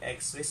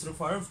 20x raised to the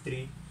power of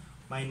 3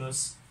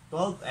 minus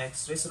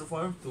 12x raised to the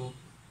power of 2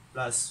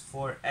 plus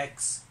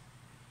 4x.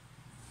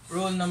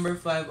 Rule number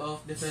 5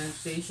 of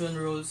differentiation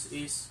rules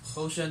is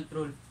quotient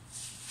rule.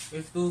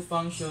 If two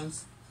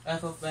functions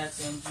f of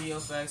x and g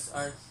of x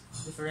are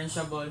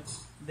differentiable,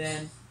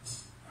 then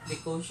the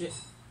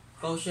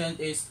quotient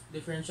is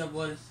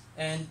differentiable,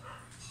 and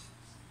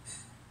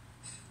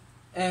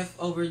f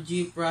over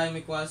g prime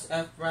equals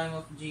f prime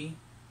of g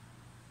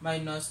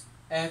minus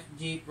f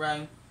g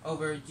prime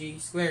over g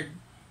squared,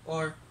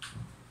 or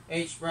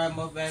h prime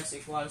of x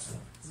equals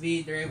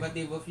v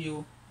derivative of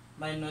u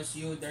minus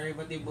u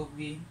derivative of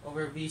v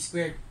over v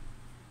squared.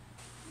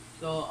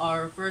 So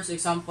our first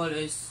example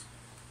is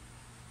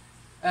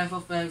f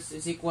of x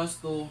is equals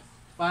to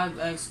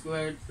 5x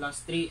squared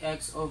plus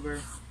 3x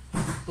over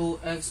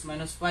 2x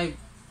minus 5.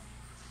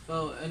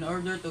 So in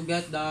order to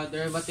get the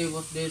derivative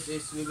of this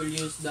is we will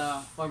use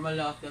the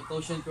formula of the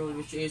quotient rule,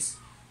 which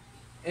is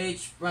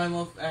h prime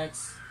of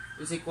x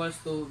is equals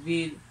to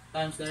v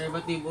times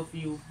derivative of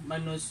u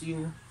minus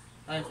u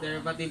times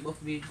derivative of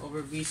v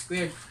over v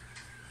squared.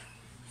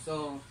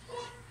 So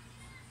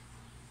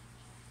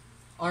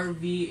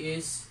rv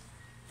is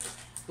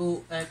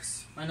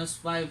 2x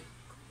minus 5,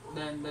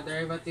 then the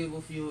derivative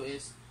of u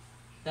is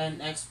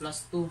 10x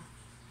plus 2.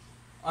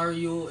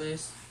 Ru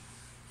is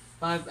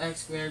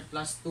 5x squared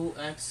plus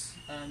 2x,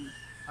 and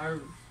our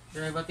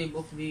derivative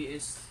of v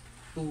is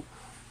 2.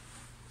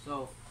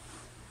 So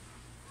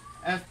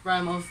f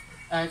prime of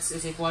x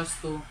is equals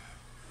to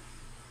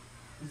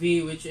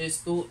v, which is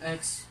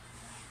 2x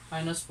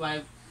minus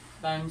 5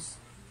 times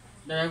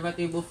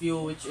derivative of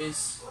u, which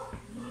is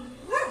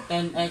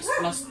 10x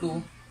plus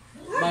 2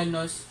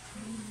 minus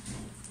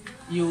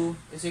u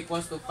is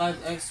equals to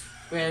 5x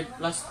squared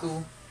plus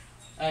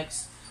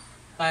 2x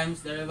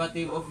times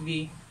derivative of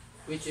v,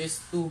 which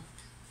is 2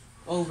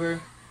 over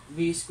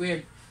v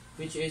squared,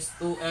 which is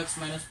 2x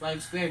minus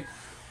 5 squared.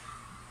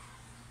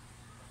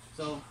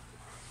 So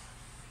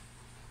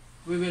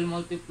we will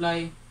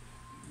multiply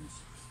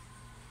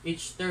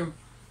each term.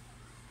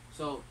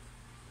 So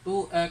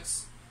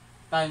 2x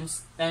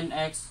times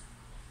 10x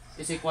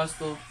is equals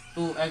to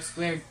 2x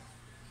squared,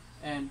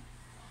 and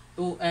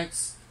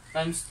 2x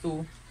times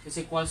 2 is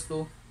equals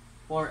to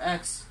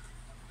 4x.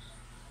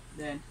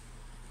 Then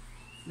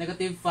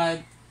negative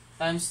 5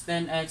 times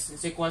 10x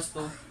is equals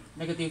to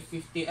negative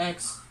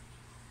 50x.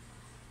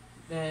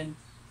 Then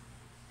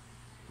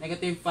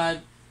negative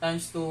 5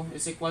 times 2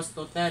 is equals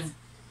to 10.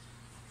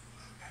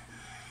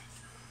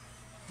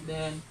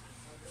 Then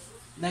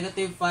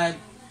negative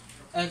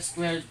 5x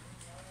squared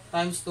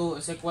times 2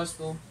 is equals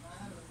to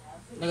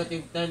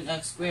negative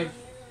 10x squared.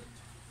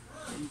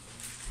 And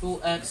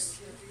 2x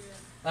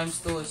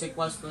times 2 is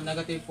equals to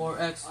negative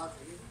 4x.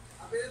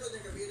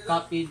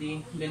 Copy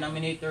the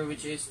denominator,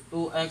 which is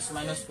 2x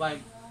minus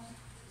 5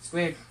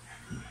 squared.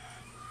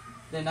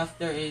 Then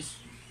after is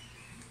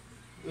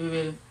we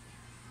will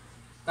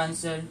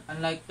cancel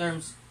unlike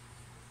terms,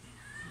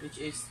 which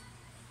is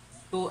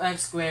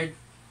 2x squared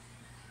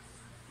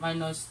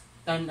minus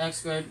 10x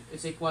squared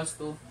is equals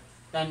to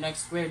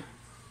 10x squared.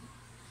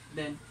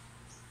 Then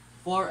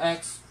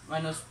 4x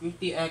minus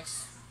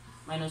 50x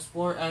minus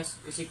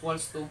 4x is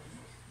equals to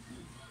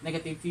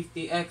negative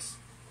 50x.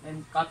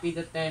 And copy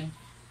the 10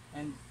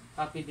 and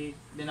copy the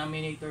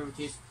denominator,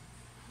 which is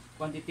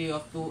quantity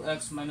of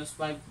 2x minus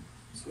 5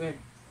 squared.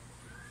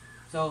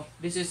 So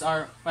this is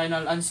our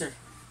final answer.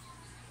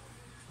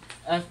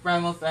 F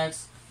prime of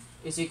x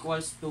is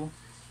equals to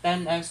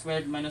 10x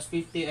squared minus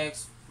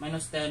 50x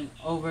minus 10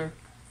 over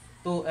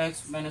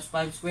 2x minus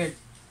 5 squared.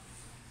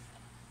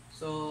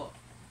 So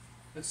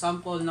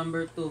example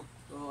number 2.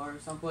 So our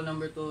example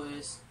number 2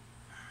 is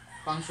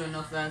function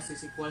of x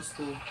is equals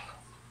to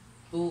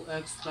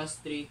 2x plus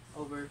 3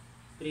 over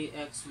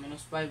 3x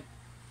minus 5.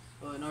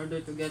 So in order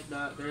to get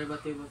the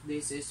derivative of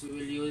this is we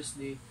will use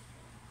the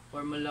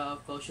formula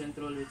of quotient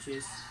rule, which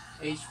is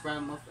h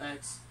prime of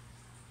x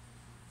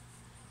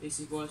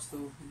is equals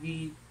to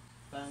v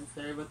times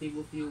derivative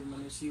of u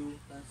minus u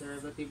times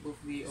derivative of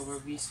v over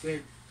v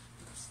squared.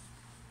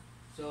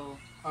 So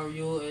our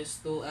u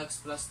is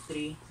 2x plus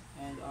 3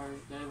 and our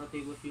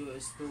derivative of u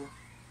is 2.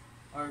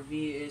 Our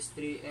v is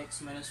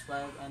 3x minus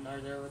 5 and our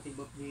derivative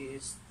of v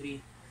is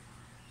 3.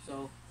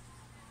 So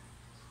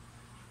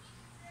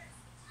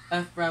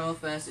f prime of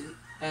x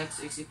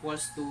is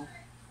equals to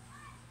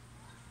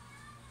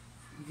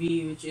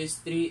v, which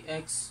is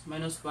 3x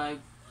minus 5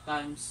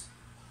 times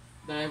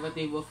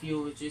derivative of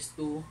u, which is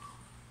 2,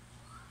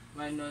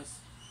 minus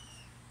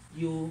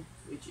u,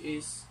 which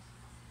is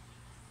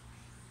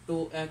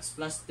 2x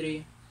plus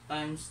 3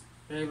 times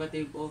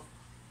derivative of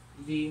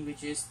v,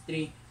 which is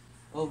 3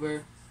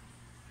 over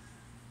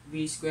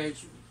v squared,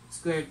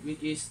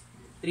 which is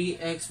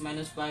 3x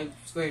minus 5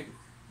 squared.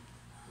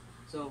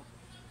 So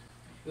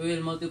we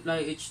will multiply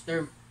each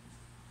term.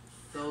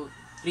 So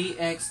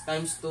 3x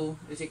times 2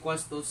 is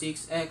equals to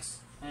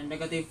 6x, and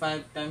negative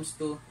 5 times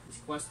 2 is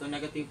equals to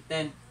negative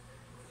 10.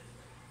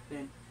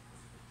 Then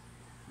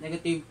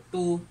negative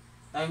 2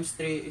 times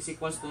 3 is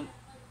equals to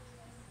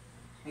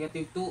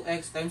negative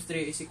 2x times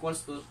 3 is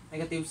equals to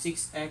negative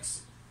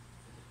 6x.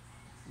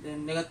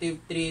 Then negative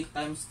 3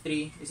 times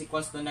 3 is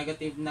equals to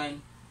negative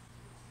 9.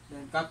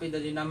 Then copy the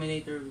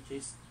denominator, which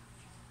is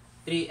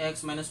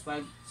 3x minus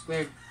 5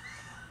 squared.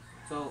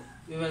 So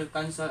we will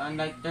cancel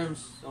unlike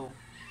terms. So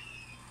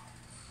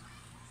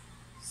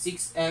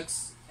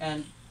 6x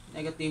and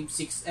negative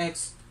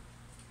 6x.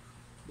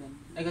 Then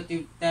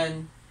negative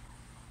 10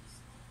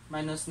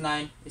 minus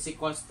 9 is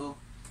equals to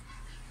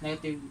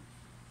negative.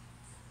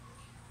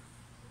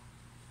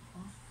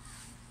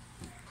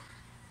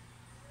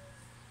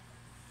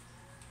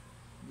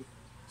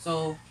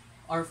 So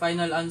our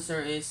final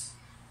answer is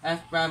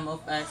f prime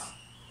of x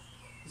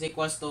is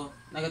equals to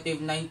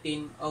negative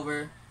 19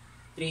 over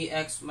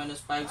 3x minus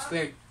 5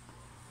 squared.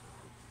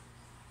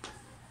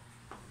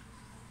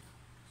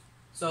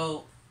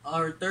 So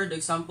our third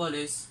example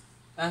is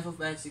f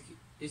of x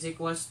is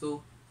equals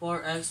to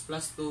 4x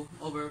plus 2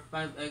 over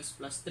 5x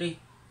plus 3.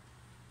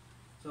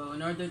 So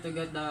in order to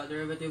get the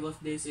derivative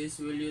of this is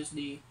we'll use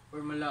the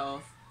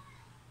formula of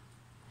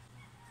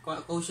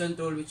quotient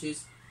rule, which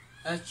is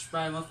h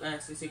prime of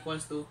x is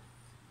equals to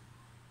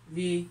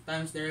v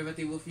times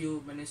derivative of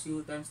u minus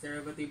u times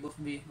derivative of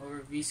v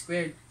over v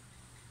squared.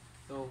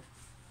 So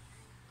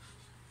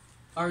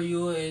our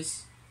u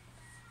is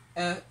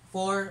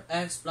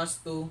 4x plus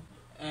 2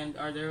 and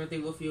our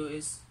derivative of u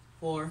is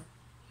 4.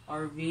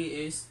 Our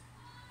v is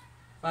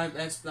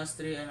 5x plus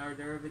 3 and our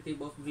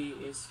derivative of v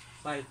is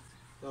 5.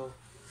 So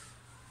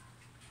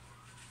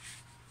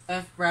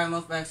f prime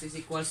of x is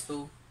equals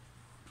to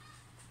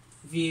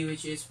v,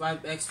 which is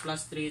 5x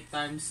plus 3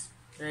 times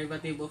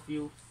derivative of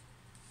u,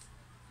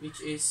 which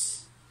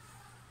is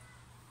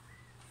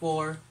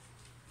 4,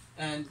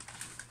 and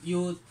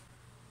u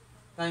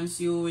times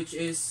u, which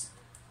is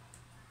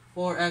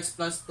 4x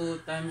plus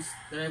 2 times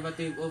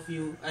derivative of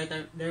u,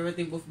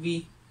 derivative of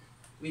v,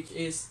 which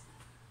is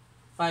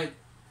 5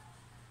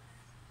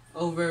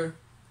 over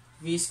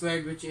v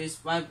squared, which is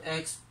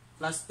 5x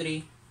plus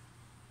 3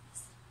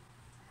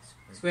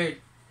 squared.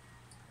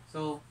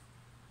 So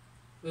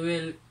we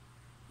will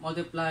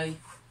multiply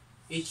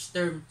each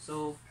term.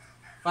 So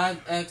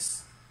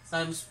 5x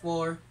times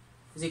 4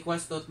 is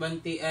equals to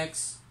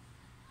 20x,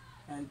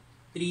 and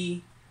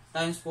 3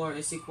 times 4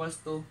 is equals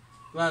to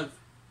 12.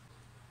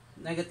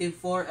 Negative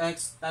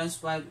 4x times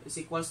 5 is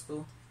equals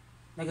to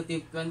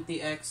negative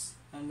 20x,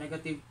 and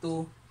negative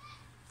 2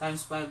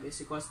 times 5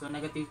 is equals to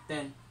negative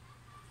 10.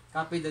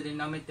 Copy the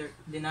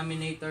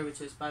denominator,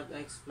 which is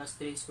 5x plus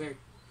 3 squared.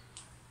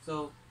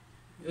 So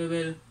we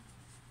will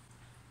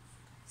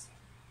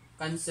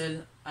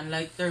cancel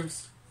unlike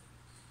terms.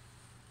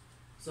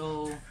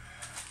 So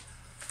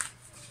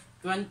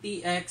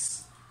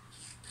 20x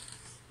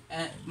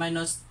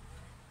minus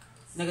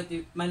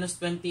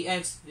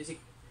 20x is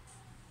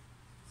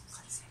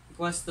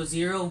equals to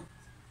 0.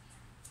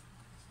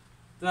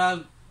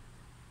 12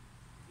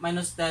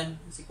 minus 10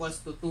 is equals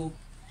to 2.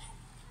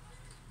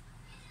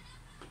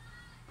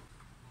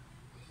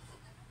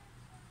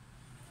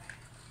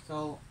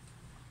 So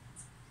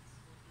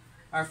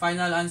our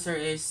final answer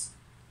is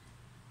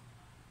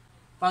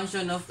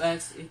function of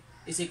x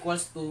is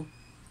equals to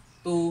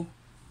 2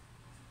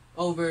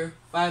 over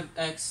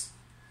 5x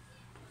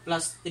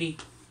plus 3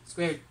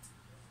 squared.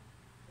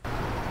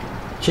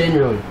 Chain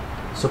rule.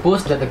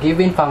 Suppose that a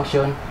given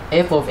function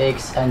f of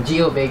x and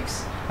g of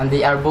x, and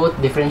they are both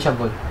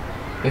differentiable.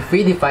 If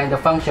we define the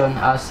function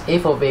as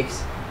f of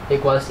x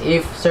equals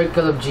f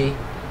circle of g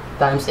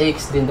times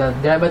x, then the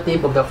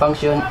derivative of the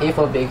function f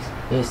of x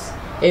is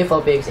f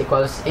of x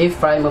equals f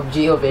prime of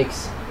g of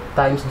x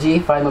times g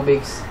prime of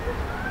x.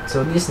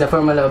 So this is the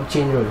formula of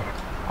chain rule.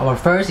 Our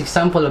first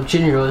example of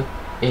chain rule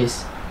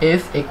is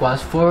f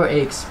equals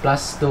 4x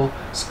plus 2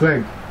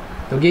 squared.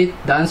 To get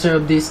the answer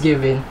of this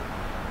given,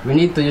 we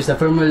need to use the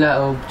formula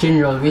of chain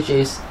rule, which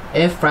is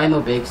f prime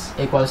of x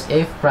equals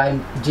f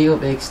prime g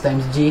of x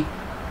times g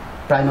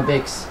prime of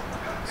x.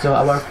 So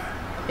our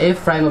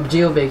f prime of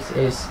g of x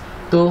is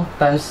 2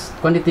 times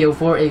quantity of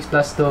 4x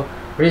plus 2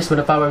 raised to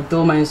the power of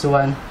 2 minus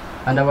 1,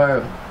 and our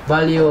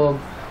value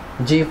of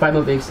g prime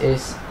of x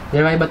is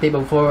derivative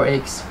of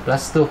 4x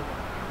plus 2.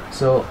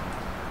 So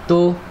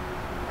 2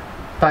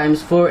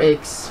 times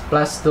 4x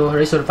plus 2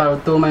 raised to the power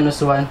of 2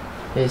 minus 1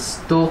 is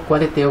 2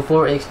 quantity of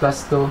 4x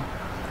plus 2,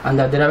 and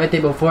the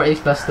derivative of 4x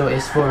plus 2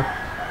 is 4.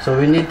 So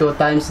we need to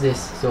times this.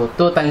 So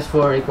 2 times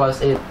 4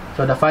 equals 8.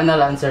 So the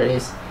final answer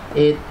is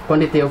 8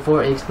 quantity of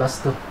 4x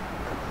plus 2.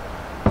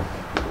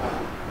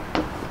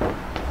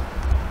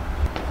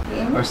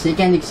 Our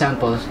second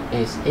example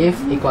is f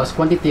equals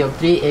quantity of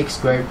 3x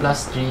squared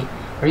plus 3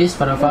 raised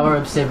to the power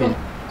of 7.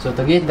 So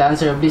to get the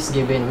answer of this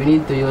given, we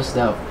need to use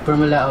the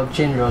formula of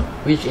chain rule,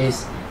 which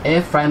is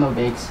f prime of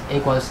x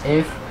equals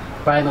f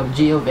prime of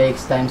g of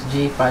x times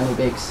g prime of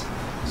x.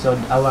 So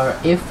our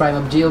f prime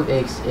of g of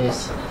x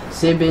is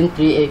 7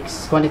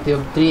 3x quantity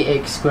of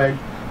 3x squared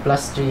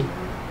plus 3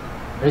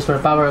 raised to the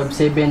power of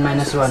 7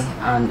 minus 1,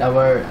 and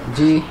our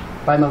g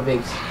prime of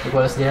x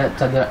equals the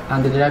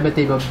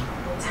derivative of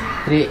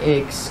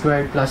 3x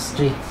squared plus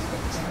 3.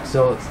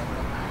 So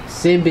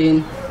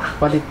 7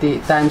 quantity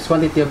times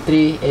quantity of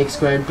 3x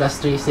squared plus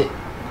 3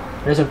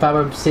 raised to the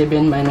power of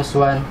 7 minus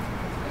 1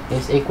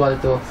 is equal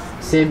to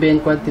 7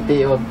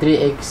 quantity of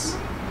 3x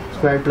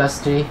squared plus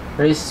 3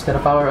 raised to the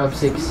power of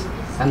 6,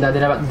 and the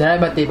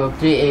derivative of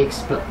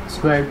 3x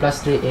squared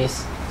plus 3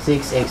 is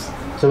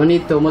 6x. So we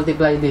need to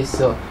multiply this.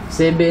 So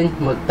 7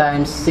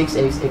 times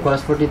 6x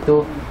equals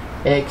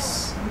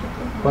 42x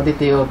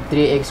quantity of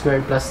 3x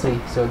squared plus 3.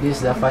 So this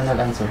is the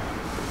final answer.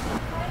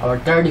 Our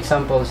third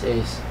example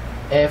is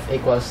f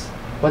equals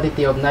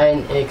quantity of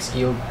 9x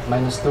cubed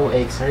minus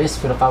 2x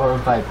raised to the power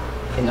of 5.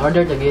 In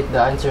order to get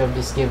the answer of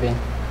this given,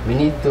 we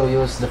need to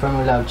use the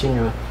formula of chain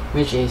rule,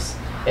 which is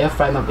f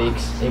prime of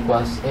x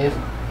equals f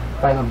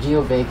prime of g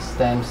of x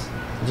times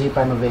g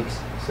prime of x.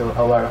 So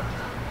our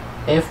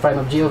f prime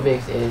of g of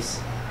x is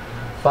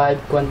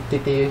 5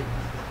 quantity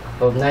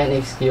of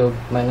 9x cubed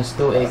minus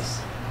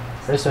 2x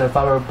raised to the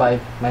power of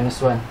 5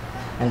 minus 1.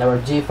 And our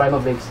g prime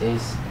of x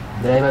is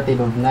derivative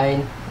of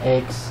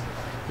 9x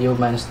cubed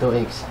minus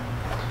 2x.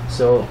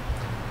 So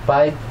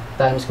 5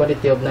 times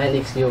quantity of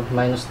 9x cubed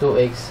minus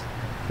 2x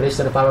raised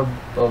to the power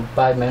of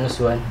 5 minus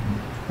 1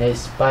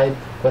 is 5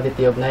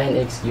 quantity of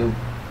 9x cubed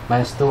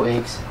minus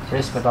 2x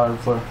raised to the power of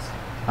 4.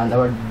 And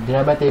our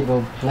derivative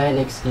of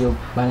 9x cubed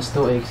minus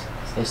 2x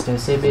is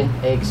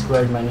 27x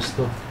squared minus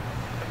 2.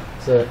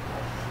 So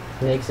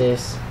next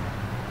is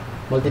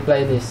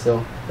multiply this.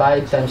 So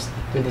 5 times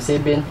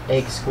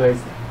 27x squared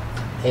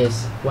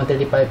is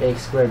 135x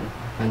squared,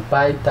 and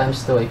 5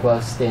 times 2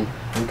 equals 10.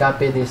 And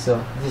copy this,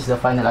 so this is the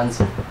final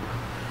answer.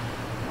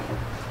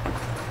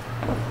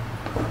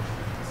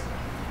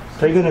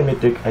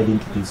 Trigonometric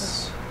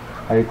identities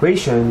are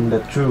equation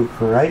that true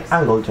for right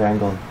angle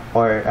triangle,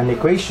 or an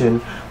equation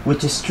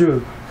which is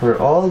true for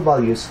all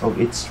values of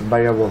its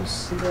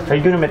variables.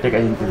 Trigonometric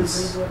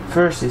identities.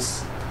 First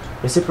is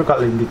reciprocal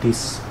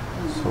identities.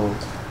 So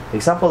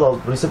example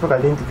of reciprocal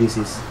identities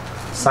is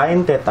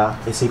sin theta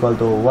is equal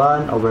to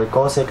 1 over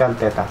cosecant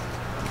theta.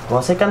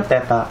 Cosecant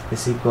theta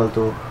is equal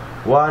to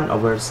 1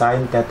 over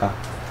sin theta.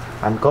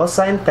 And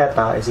cosine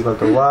theta is equal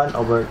to 1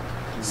 over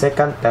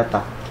secant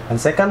theta. And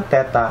secant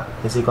theta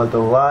is equal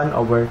to 1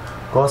 over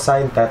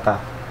cosine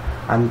theta.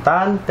 And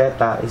tan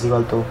theta is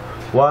equal to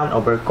 1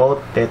 over cot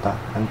theta.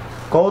 And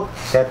cot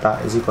theta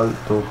is equal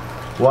to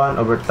 1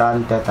 over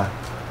tan theta.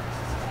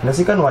 And the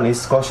second one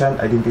is quotient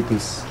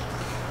identities.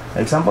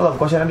 Example of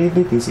quotient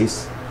identities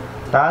is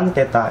tan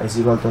theta is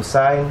equal to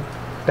sin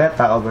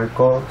theta over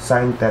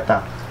cosine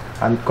theta,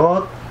 and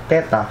cot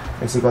theta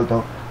is equal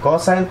to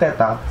cosine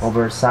theta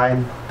over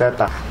sin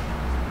theta.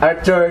 Our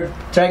third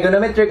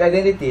trigonometric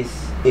identities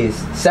is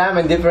sum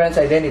and difference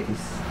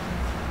identities.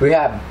 We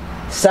have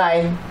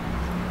sine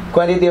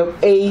quantity of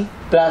A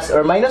plus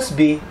or minus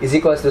B is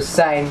equals to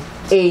sine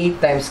A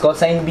times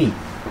cosine B,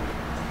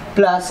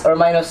 plus or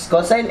minus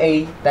cosine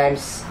A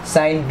times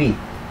sine B.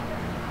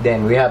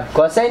 Then we have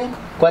cosine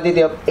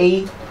quantity of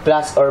A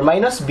plus or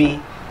minus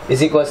B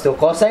is equals to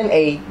cosine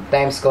A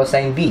times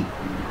cosine B,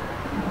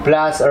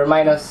 plus or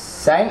minus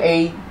sine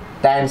A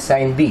times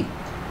sine B.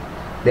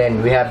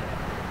 Then we have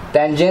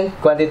tangent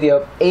quantity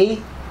of A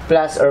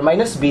plus or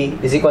minus B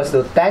is equals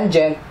to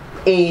tangent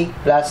A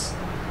plus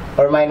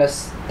or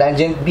minus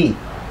tangent B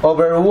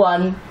over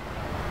 1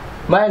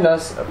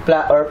 minus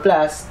or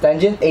plus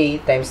tangent A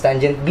times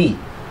tangent B.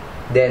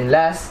 Then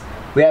last,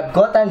 we have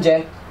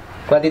cotangent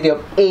quantity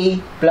of A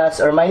plus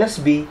or minus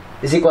B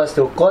is equals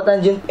to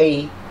cotangent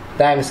A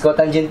times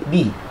cotangent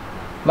B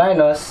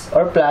minus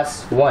or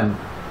plus 1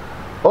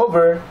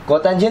 over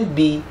cotangent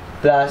B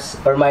plus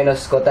or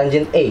minus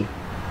cotangent A.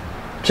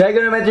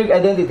 Trigonometric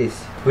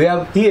identities. We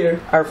have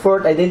here our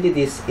fourth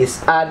identities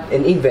is odd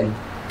and even.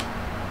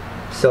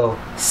 So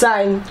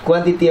sine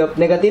quantity of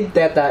negative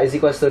theta is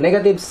equals to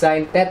negative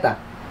sine theta.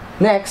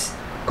 Next,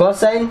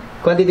 cosine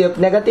quantity of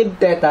negative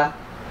theta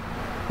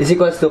is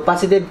equals to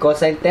positive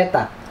cosine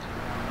theta.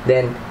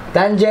 Then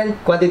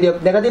tangent quantity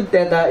of negative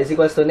theta is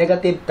equals to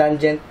negative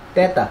tangent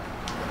theta.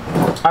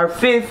 Our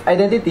fifth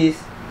identity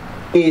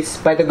is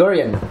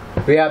Pythagorean.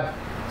 We have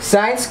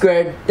sine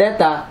squared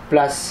theta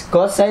plus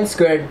cosine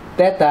squared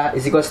theta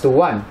is equals to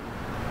 1.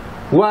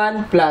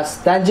 1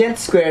 plus tangent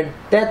squared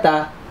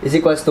theta is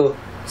equals to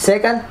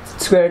secant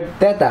squared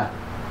theta.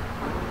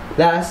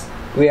 Last,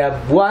 we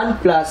have 1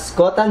 plus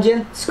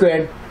cotangent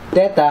squared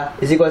theta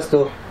is equals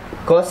to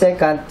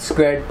cosecant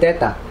squared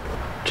theta.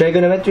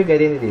 Trigonometric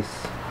identities.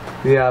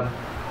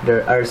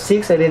 There are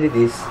 6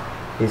 identities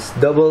is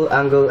double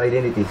angle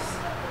identities.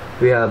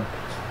 We have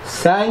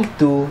sine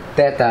 2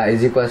 theta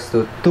is equals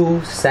to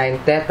 2 sine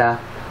theta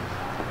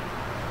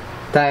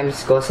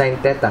times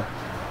cosine theta.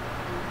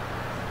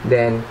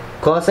 Then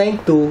cosine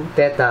 2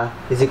 theta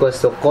is equals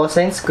to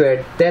cosine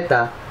squared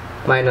theta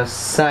minus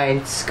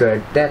sine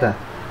squared theta.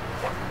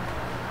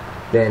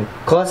 Then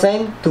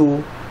cosine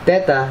 2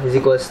 theta is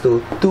equals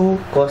to 2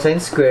 cosine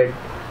squared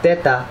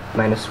theta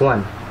minus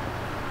 1.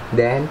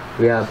 Then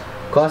we have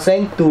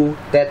cosine 2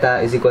 theta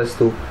is equals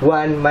to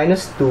 1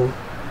 minus 2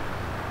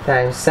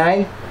 times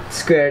sine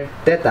squared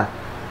theta.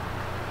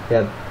 We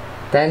have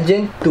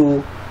tangent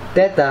 2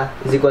 theta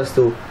is equals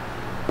to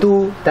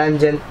 2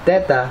 tangent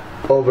theta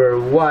over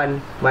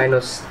 1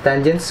 minus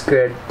tangent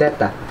squared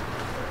theta.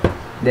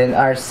 Then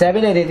our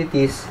 7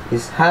 identities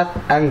is half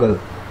angle.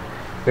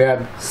 We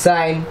have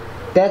sine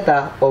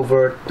theta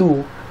over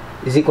 2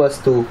 is equals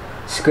to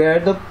square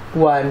root of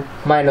 1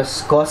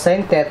 minus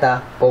cosine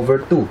theta over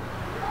 2.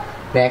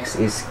 Next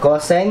is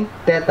cosine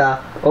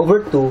theta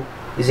over 2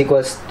 is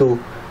equals to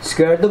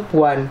square root of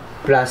 1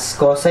 plus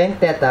cosine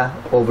theta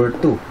over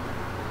 2.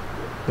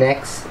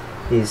 Next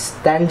is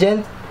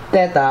tangent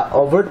theta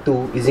over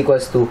 2 is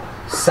equals to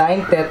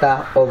sine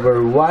theta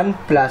over 1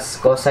 plus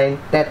cosine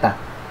theta.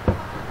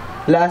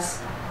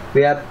 Last,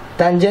 we have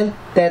tangent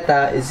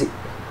theta is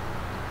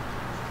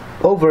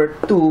over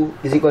 2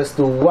 is equals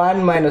to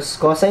 1 minus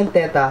cosine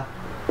theta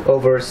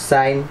over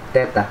sine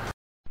theta.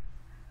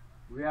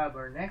 We have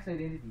our next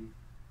identity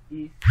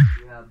is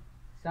we have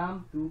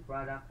sum two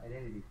product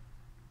identities.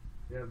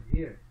 We have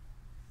here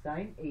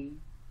sine A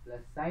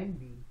plus sine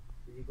B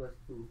is equals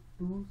to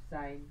 2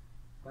 sine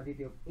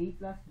quantity of A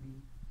plus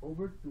B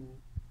over 2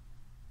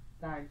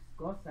 times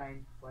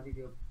cosine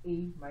quantity of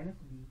A minus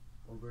B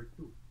over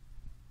 2.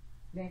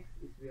 Next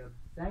is we have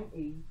sine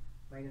A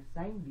minus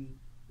sine B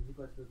is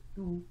equals to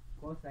 2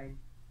 cosine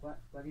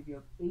quantity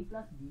of A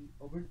plus B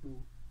over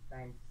 2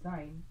 times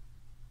sine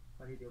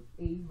quantity of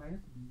A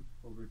minus B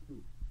over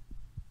 2.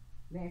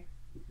 Next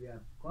is we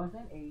have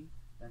cosine A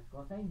plus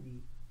cosine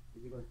B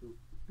is equals to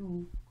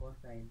 2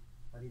 cosine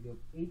quantity of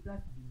A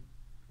plus B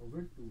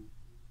over 2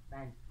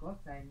 times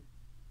cosine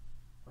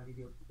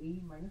quantity of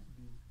A minus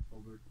B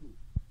over 2.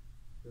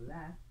 So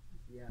last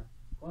is we have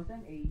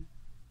cosine A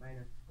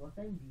minus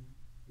cosine B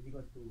is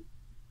equals to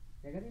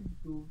negative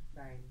 2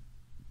 sine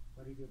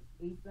quantity of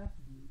A plus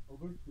B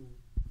over 2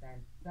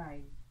 times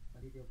sine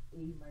quantity of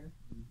A minus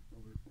B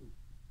over 2.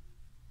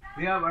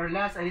 We have our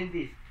last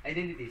identities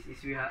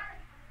is we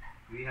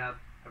have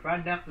a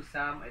product to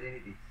sum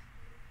identities.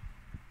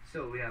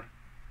 So we have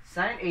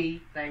sine A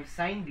times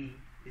sine B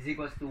is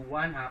equals to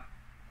 1/2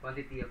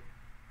 quantity of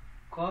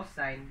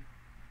cosine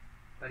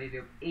quantity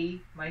of A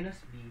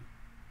minus B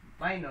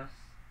minus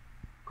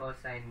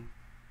cosine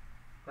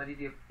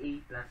quantity of A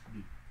plus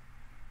B.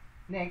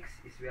 Next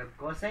is we have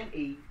cosine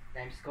A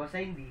times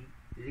cosine B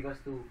is equals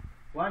to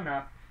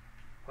 1/2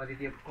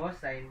 quantity of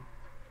cosine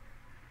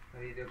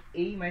quantity of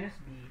A minus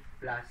B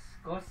plus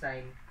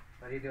cosine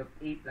quantity of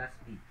A plus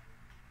B.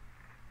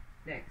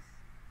 Next,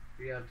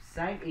 we have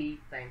sine A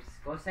times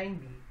cosine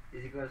B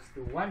is equals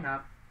to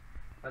 1/2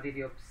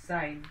 quantity of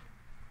sine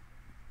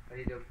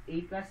quantity of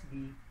A plus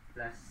B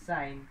plus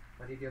sine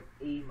quantity of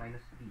A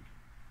minus B.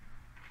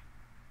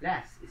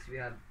 Last is we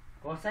have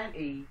cosine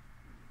A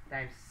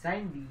times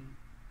sine B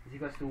is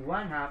equals to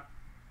 1/2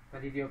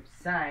 quantity of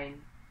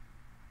sine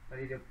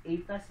quantity of A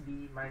plus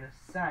B minus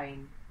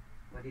sine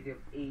quantity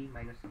of A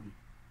minus B.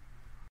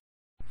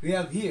 We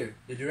have here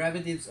the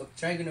derivatives of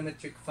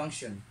trigonometric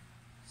function.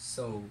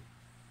 So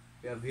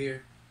we have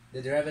here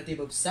the derivative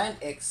of sine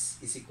x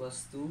is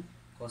equals to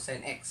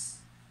cosine x.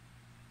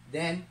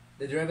 Then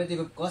the derivative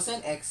of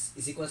cosine x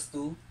is equals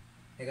to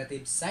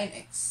negative sine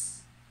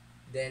x.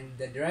 Then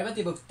the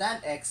derivative of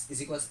tan x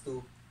is equals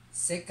to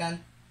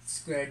secant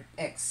squared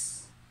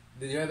x.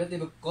 The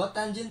derivative of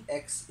cotangent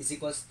x is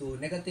equals to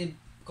negative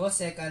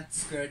cosecant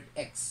squared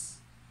x.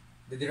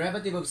 The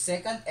derivative of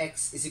secant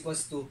x is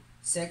equals to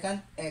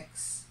secant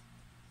x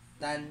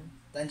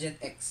tangent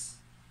x.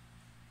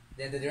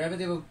 Then the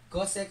derivative of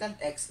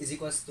cosecant x is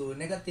equals to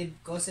negative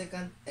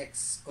cosecant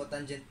x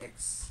cotangent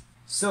x.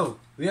 So,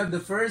 we have the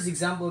first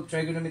example of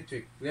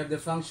trigonometric. We have the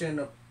function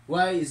of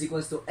y is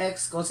equals to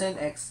x cosine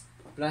x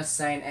plus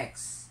sine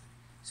x.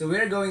 So, we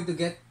are going to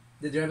get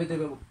the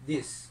derivative of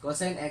this,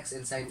 cosine x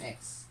and sine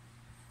x.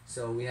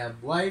 So, we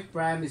have y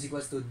prime is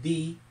equals to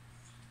d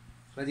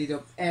quantity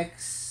of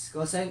x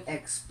cosine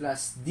x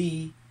plus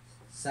d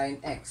sine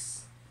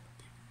x.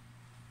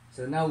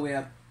 So, now we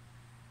have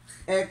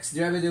x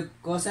derivative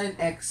of cosine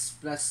x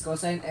plus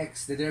cosine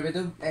x, the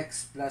derivative of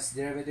x plus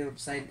derivative of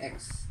sine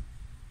x.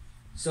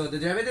 So the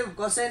derivative of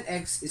cosine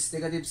x is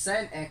negative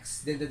sine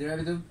x, then the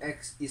derivative of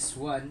x is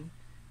 1,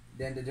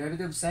 then the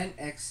derivative of sine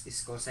x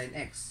is cosine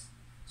x.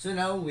 So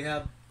now we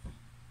have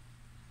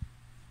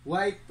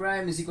y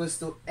prime is equals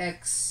to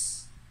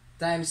x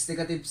times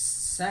negative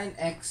sine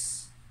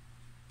x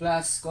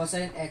plus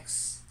cosine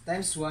x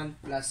times 1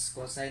 plus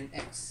cosine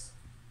x.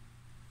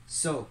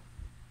 So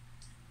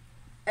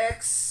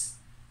x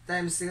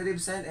times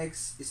negative sine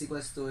x is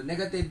equals to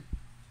negative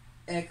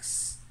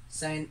x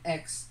sine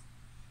x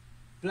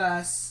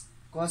plus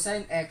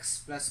cosine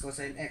x plus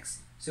cosine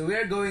x. So we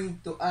are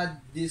going to add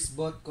this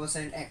both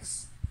cosine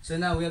x. So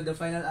now we have the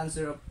final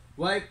answer of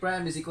y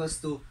prime is equals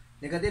to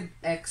negative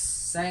x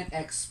sine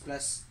x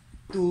plus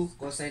 2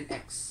 cosine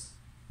x.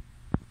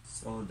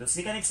 So the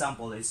second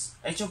example is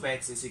h of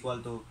x is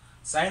equal to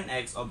sine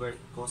x over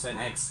cosine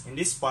x. In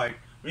this part,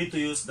 we need to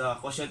use the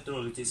quotient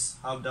rule, which is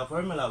have the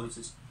formula, which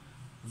is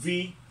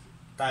v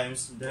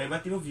times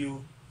derivative of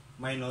u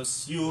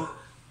minus u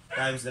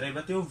times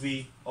derivative of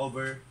v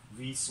over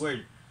v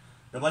squared.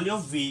 The value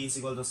of v is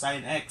equal to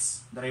sine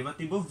x.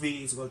 Derivative of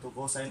v is equal to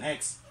cosine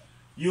x.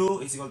 U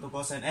is equal to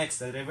cosine x.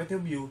 The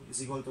derivative of u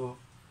is equal to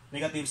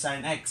negative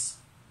sine x.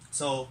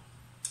 So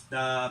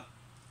the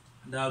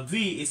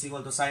v is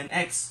equal to sine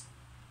x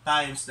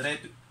times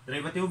the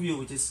derivative of u,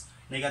 which is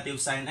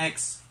negative sine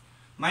x,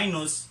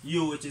 minus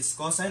u, which is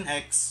cosine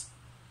x,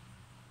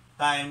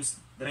 times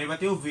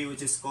derivative of v,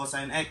 which is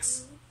cosine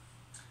x.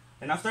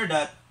 And after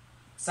that,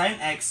 sine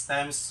x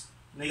times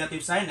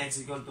negative sine x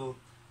is equal to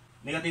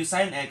negative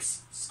sine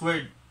x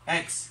squared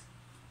x.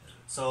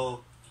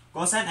 So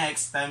cosine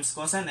x times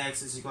cosine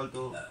x is equal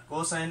to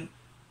cosine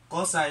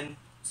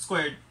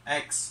squared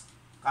x.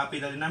 Copy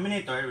the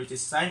denominator, which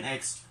is sine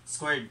x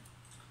squared.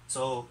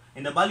 So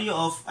in the value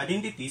of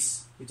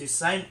identities, which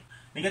is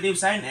negative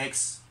sine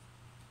x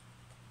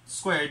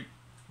squared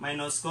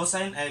minus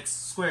cosine x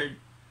squared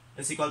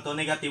is equal to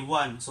negative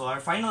 1. So our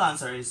final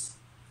answer is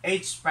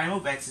h prime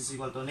of x is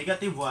equal to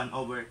negative 1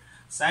 over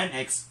sine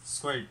x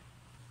squared.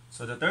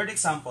 So the third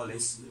example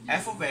is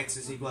f of x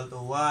is equal to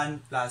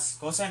 1 plus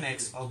cosine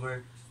x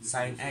over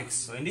sine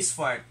x. So in this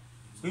part,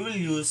 we will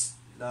use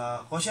the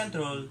quotient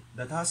rule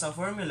that has a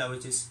formula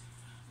which is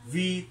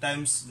v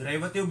times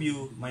derivative of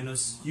u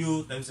minus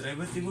u times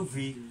derivative of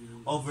v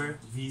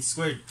over v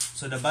squared.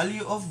 So the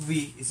value of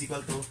v is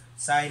equal to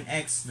sine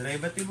x,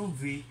 derivative of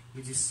v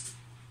which is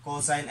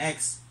cosine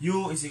x.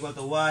 U is equal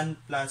to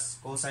 1 plus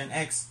cosine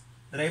x,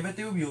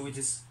 derivative of u which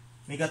is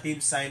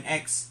negative sine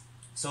x.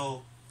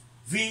 So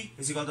v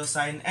is equal to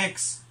sine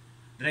x,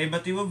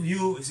 derivative of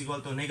u is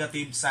equal to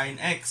negative sine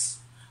x,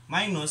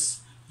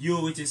 minus u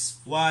which is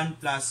 1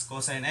 plus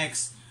cosine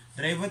x,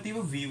 derivative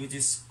of v which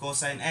is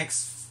cosine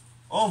x,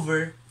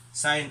 over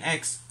sine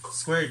x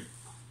squared.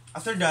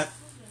 After that,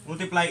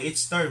 multiply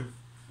each term.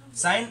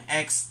 Sine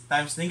x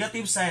times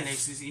negative sine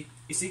x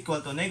is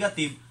equal to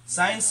negative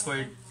sine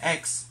squared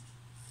x,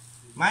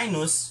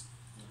 minus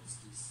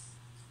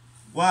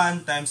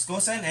 1 times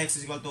cosine x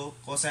is equal to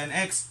cosine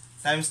x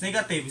times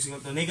negative is equal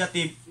to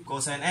negative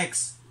cosine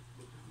x.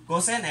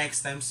 Cosine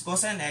x times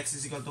cosine x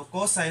is equal to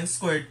cosine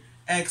squared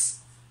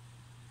x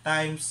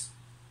times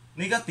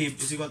negative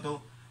is equal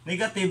to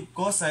negative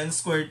cosine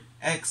squared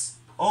x,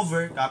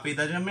 over copy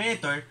the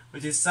denominator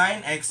which is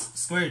sine x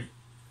squared.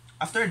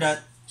 After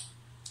that,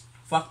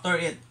 factor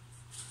it.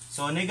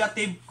 So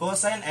negative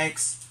cosine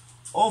x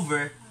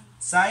over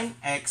sine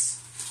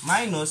x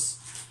minus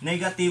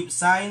negative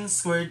sine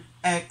squared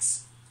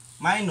x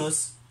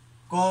minus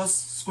cos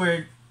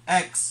squared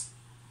x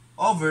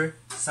over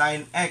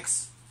sine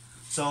x.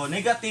 So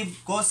negative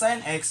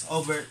cosine x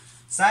over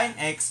sine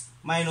x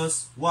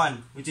minus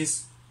 1, which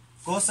is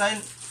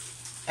cosine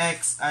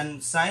x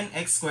and sine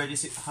x squared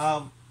is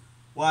have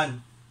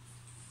 1.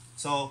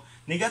 So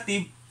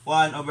negative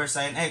 1 over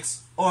sine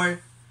x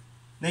or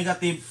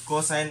negative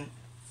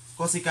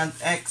cosecant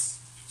x.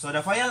 So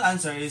the final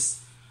answer is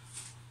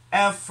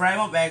f prime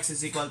of x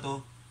is equal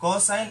to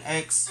cosine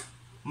x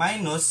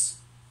minus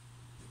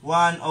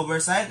 1 over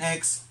sine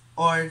x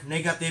or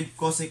negative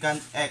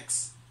cosecant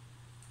x.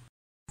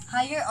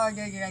 Higher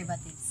order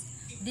derivatives.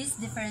 This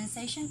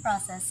differentiation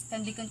process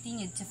can be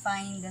continued to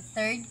find the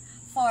third,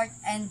 fourth,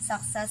 and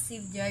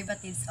successive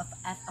derivatives of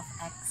f of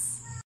x.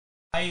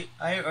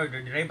 Higher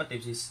order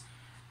derivatives is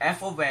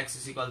f of x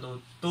is equal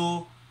to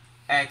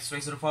 2x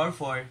raised to the power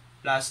 4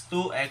 plus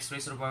 2x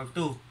raised to the power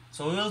 2.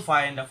 So we will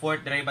find the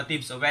fourth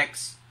derivatives of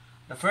x.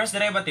 The first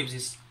derivatives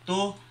is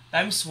 2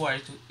 times 4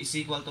 is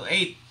equal to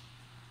 8.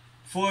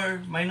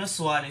 4 minus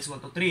 1 is equal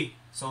to 3.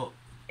 So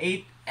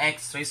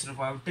 8x raised to the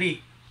power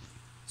 3.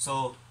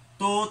 So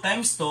 2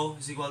 times 2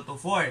 is equal to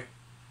 4.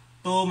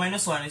 2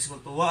 minus 1 is equal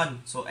to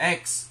 1. So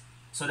x.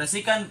 So the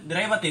second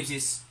derivatives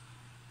is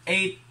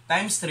 8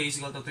 times 3 is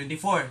equal to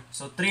 24.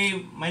 So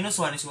 3 minus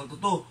 1 is equal to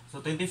 2.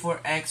 So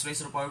 24x raised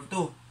to the power of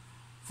 2.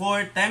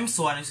 4 times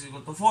 1 is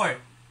equal to 4.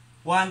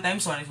 1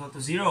 times 1 is equal to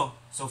 0.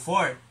 So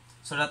 4.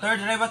 So the third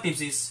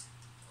derivatives is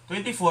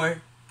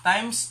 24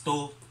 times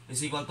 2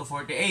 is equal to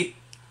 48.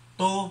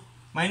 2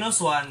 minus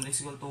 1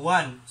 is equal to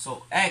 1.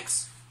 So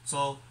x.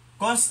 So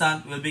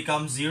constant will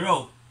become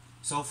 0.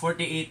 So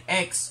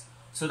 48x.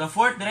 So the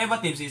fourth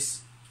derivatives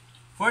is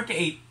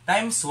 48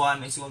 times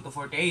 1 is equal to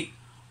 48.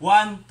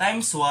 1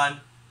 times 1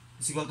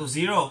 is equal to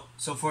 0.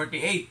 So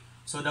 48.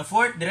 So the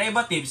fourth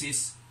derivatives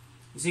is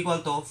equal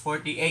to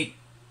 48.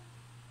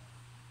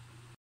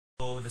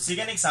 So the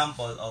second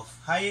example of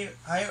higher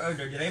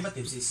order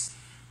derivatives is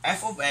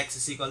f of x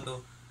is equal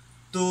to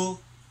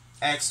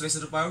 2x raised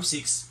to the power of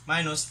 6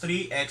 minus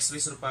 3x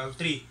raised to the power of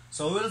 3.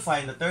 So we will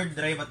find the third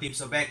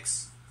derivatives of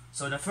x.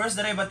 So the first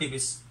derivative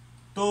is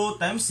 2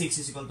 times 6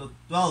 is equal to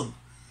 12.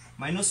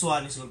 Minus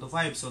 1 is equal to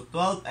 5. So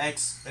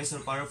 12x raised to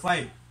the power of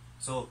 5.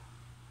 So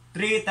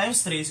 3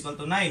 times 3 is equal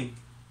to 9.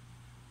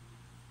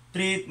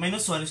 3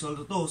 minus 1 is equal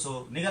to 2.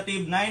 So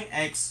negative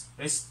 9x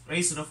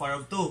raised to the power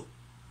of 2.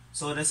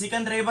 So the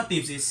second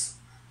derivatives is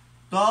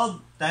 12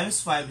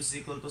 times 5 is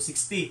equal to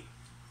 60.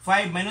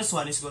 5 minus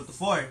 1 is equal to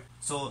 4.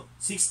 So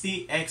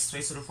 60x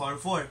raised to the power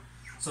of 4.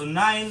 So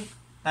 9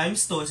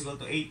 times 2 is equal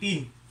to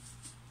 18.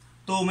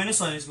 2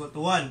 minus 1 is equal to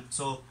 1.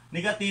 So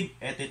negative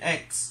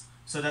 18x.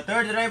 So the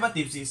third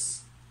derivatives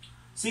is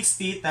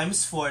 60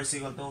 times 4 is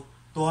equal to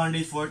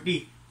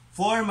 240.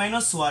 4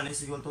 minus 1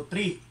 is equal to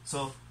 3.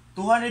 So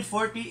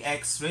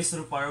 240x raised to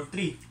the power of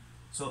 3.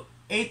 So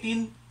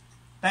 18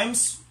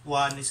 times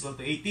 1 is equal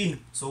to 18.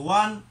 So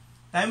 1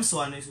 times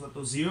 1 is equal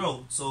to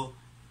 0. So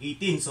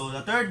 18. So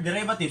the third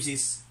derivatives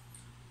is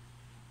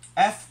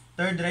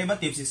third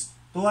derivatives is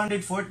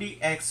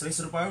 240x raised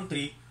to the power of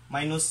 3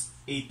 minus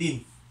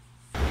 18.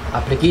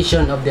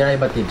 Application of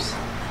derivatives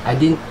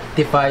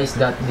identifies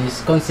that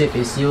this concept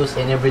is used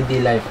in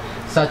everyday life,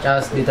 such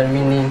as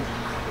determining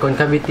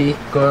concavity,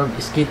 curve,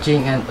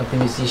 sketching, and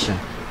optimization.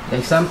 The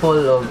example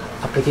of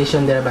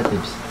application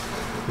derivatives.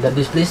 The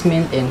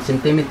displacement in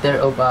centimeter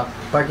of a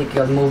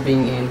particle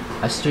moving in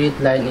a straight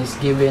line is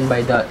given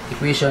by the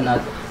equation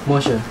at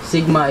motion.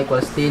 Sigma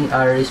equals 10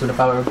 r raised to the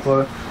power of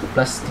 4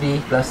 plus 3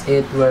 plus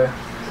 8, where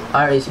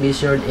r is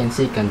measured in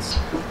seconds.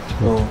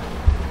 So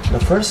the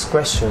first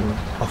question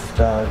of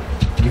the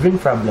given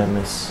problem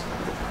is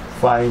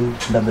find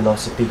the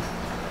velocity.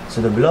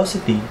 So the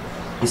velocity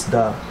is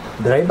the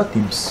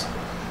derivatives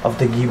of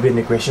the given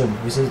equation.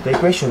 Which is the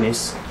equation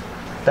is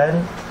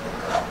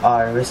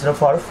 10r raised to the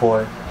power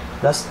 4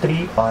 plus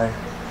 3r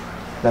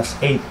plus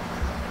 8.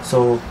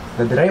 So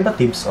the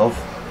derivatives of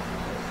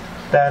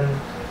 10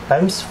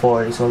 times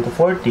 4 is equal to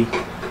 40.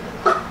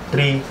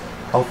 3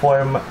 of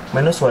 4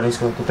 minus 1 is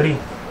equal to 3.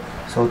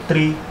 So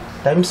 3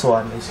 times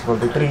 1 is equal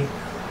to 3.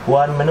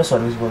 1 minus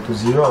 1 is equal to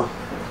 0.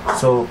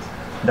 So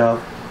the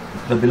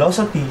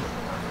velocity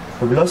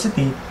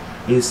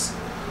is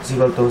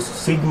equal to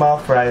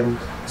sigma prime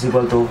is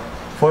equal to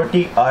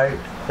 40r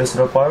raised to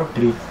the power of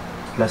 3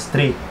 plus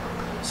 3.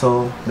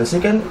 So the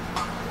second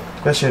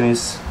question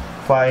is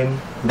find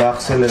the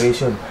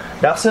acceleration.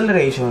 The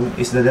acceleration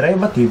is the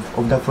derivative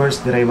of the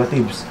first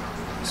derivatives.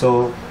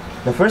 So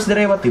the first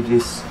derivative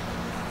is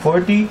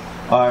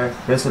 40r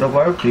raised to the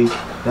power of 3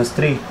 plus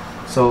 3.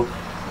 So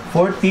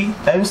 40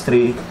 times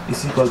 3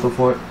 is equal to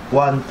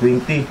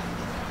 120.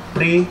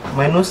 3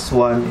 minus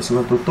 1 is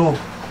equal to 2.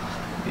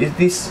 If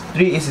this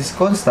 3 is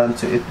constant,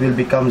 so it will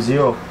become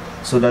 0.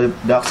 So the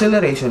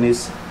acceleration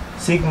is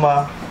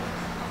sigma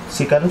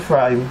secant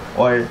prime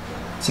or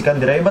secant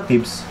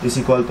derivatives is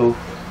equal to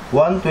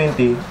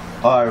 120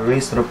 r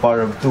raised to the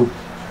power of 2.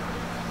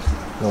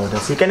 So the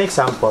second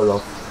example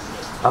of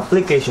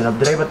application of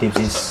derivatives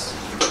is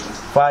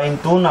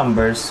find two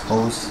numbers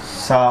whose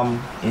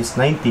sum is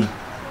 90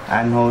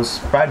 and whose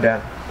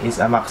product is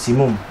a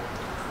maximum.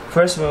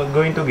 First, we're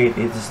going to get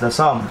it is the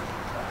sum.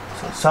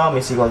 So sum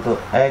is equal to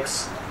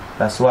x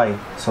plus y.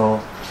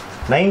 So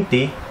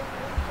 90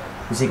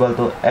 is equal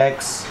to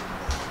x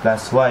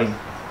plus y.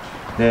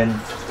 Then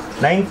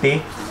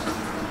 90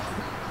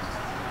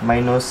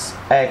 minus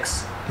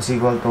x is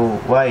equal to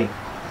y.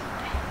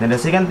 Then the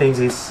second thing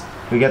is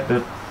we get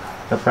the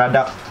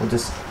product, which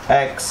is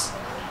x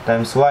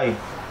times y.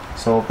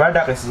 So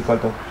product is equal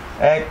to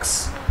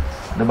x,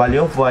 the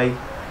value of y,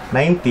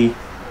 90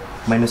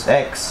 minus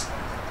x.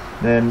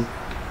 Then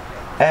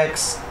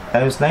x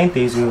times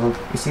 90 is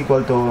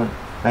equal to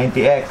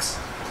 90x.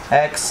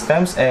 X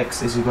times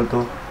x is equal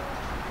to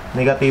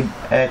negative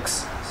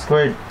x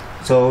squared.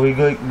 So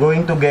we're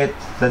going to get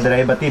the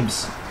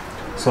derivatives.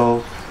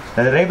 So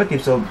the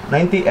derivatives of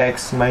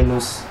 90x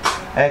minus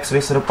x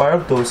raised to the power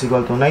of 2 is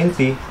equal to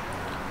 90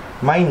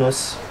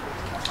 minus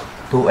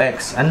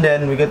 2x. And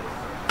then we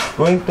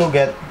going to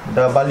get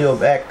the value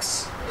of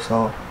x.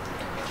 So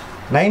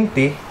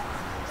 90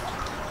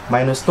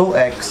 minus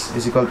 2x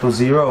is equal to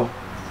 0.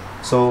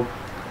 So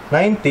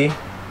 90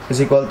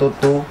 is equal to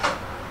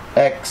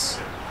 2x.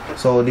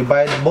 So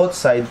divide both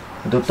sides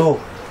into 2.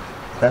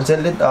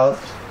 Cancel it out.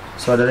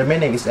 So the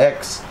remaining is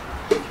x.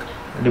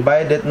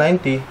 Divided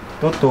 90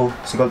 to 2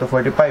 is equal to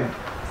 45.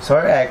 So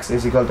our x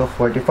is equal to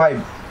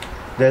 45.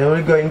 Then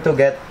we're going to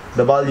get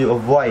the value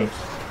of y.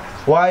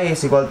 Y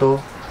is equal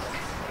to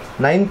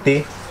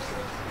 90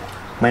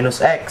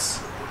 minus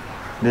x.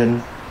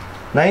 Then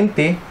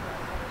 90,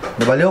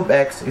 the value of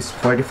x is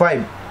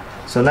 45.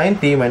 So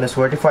 90 minus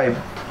 45.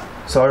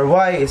 So our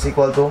y is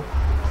equal to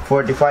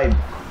 45.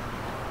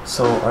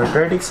 So our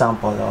third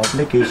example of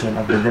application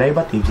of the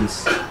derivatives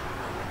is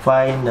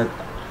find that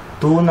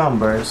two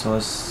numbers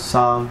whose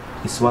sum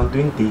is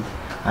 120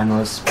 and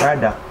whose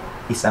product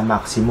is a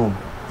maximum.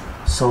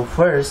 So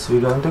first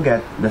we're going to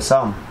get the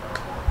sum.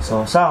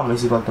 So sum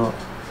is equal to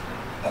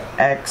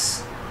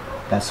x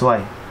plus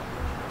y.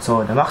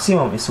 So the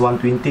maximum is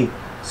 120.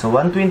 So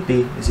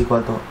 120 is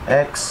equal to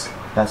x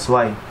plus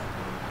y.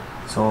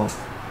 So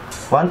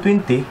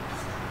 120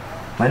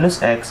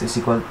 minus x is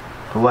equal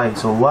to y.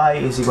 So y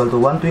is equal to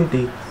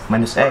 120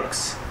 minus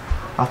x.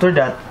 After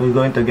that, we're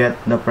going to get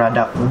the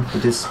product,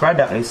 which is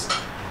product is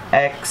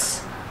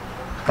x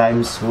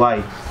times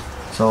y.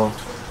 So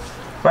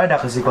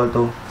product is equal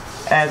to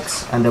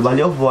x and the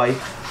value of y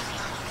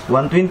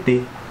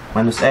 120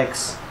 minus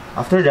x.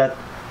 After that,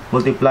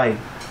 multiply.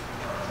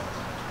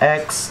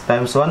 X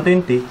times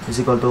 120 is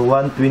equal to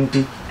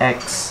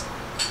 120x.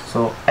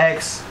 So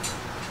x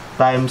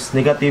times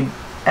negative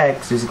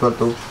x is equal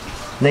to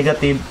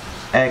negative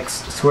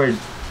x squared.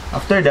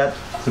 After that,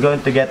 we're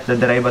going to get the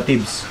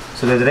derivatives.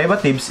 So the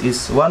derivatives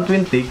is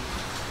 120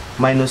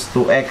 minus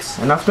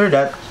 2x. And after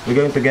that, we're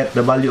going to get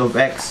the value of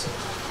x.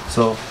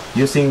 So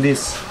using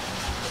this,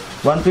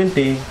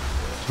 120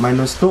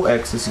 minus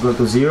 2x is equal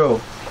to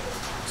 0.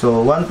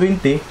 So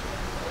 120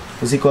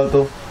 is equal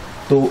to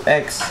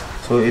 2x.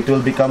 So it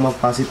will become a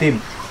positive.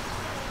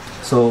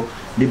 So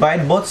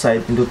divide both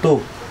sides into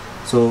 2.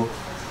 So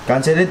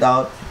cancel it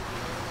out.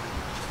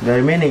 The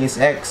remaining is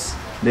x.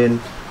 Then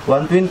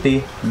 120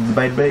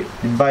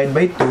 divided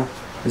by 2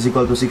 is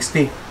equal to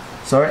 60.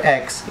 So our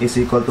x is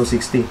equal to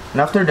 60.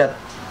 And after that,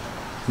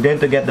 we're going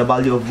to get the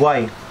value of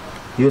y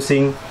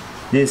using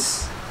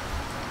this.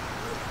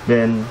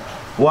 Then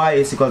y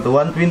is equal to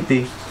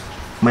 120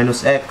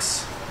 minus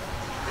x.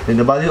 Then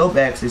the value of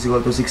x is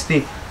equal to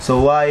 60.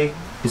 So y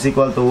is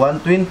equal to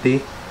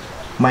 120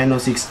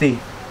 minus 60.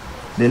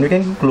 Then we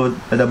can conclude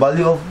that the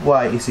value of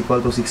y is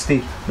equal to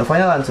 60. The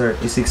final answer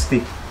is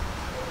 60.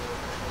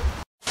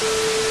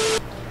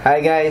 Hi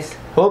guys,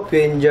 hope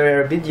you enjoy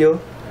our video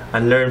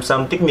and learn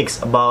some techniques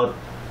about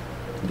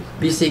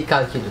basic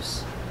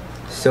calculus.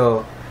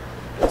 So,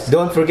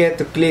 don't forget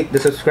to click the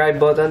subscribe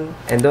button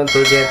and don't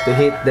forget to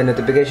hit the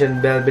notification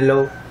bell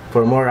below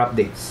for more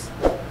updates.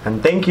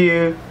 And thank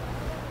you!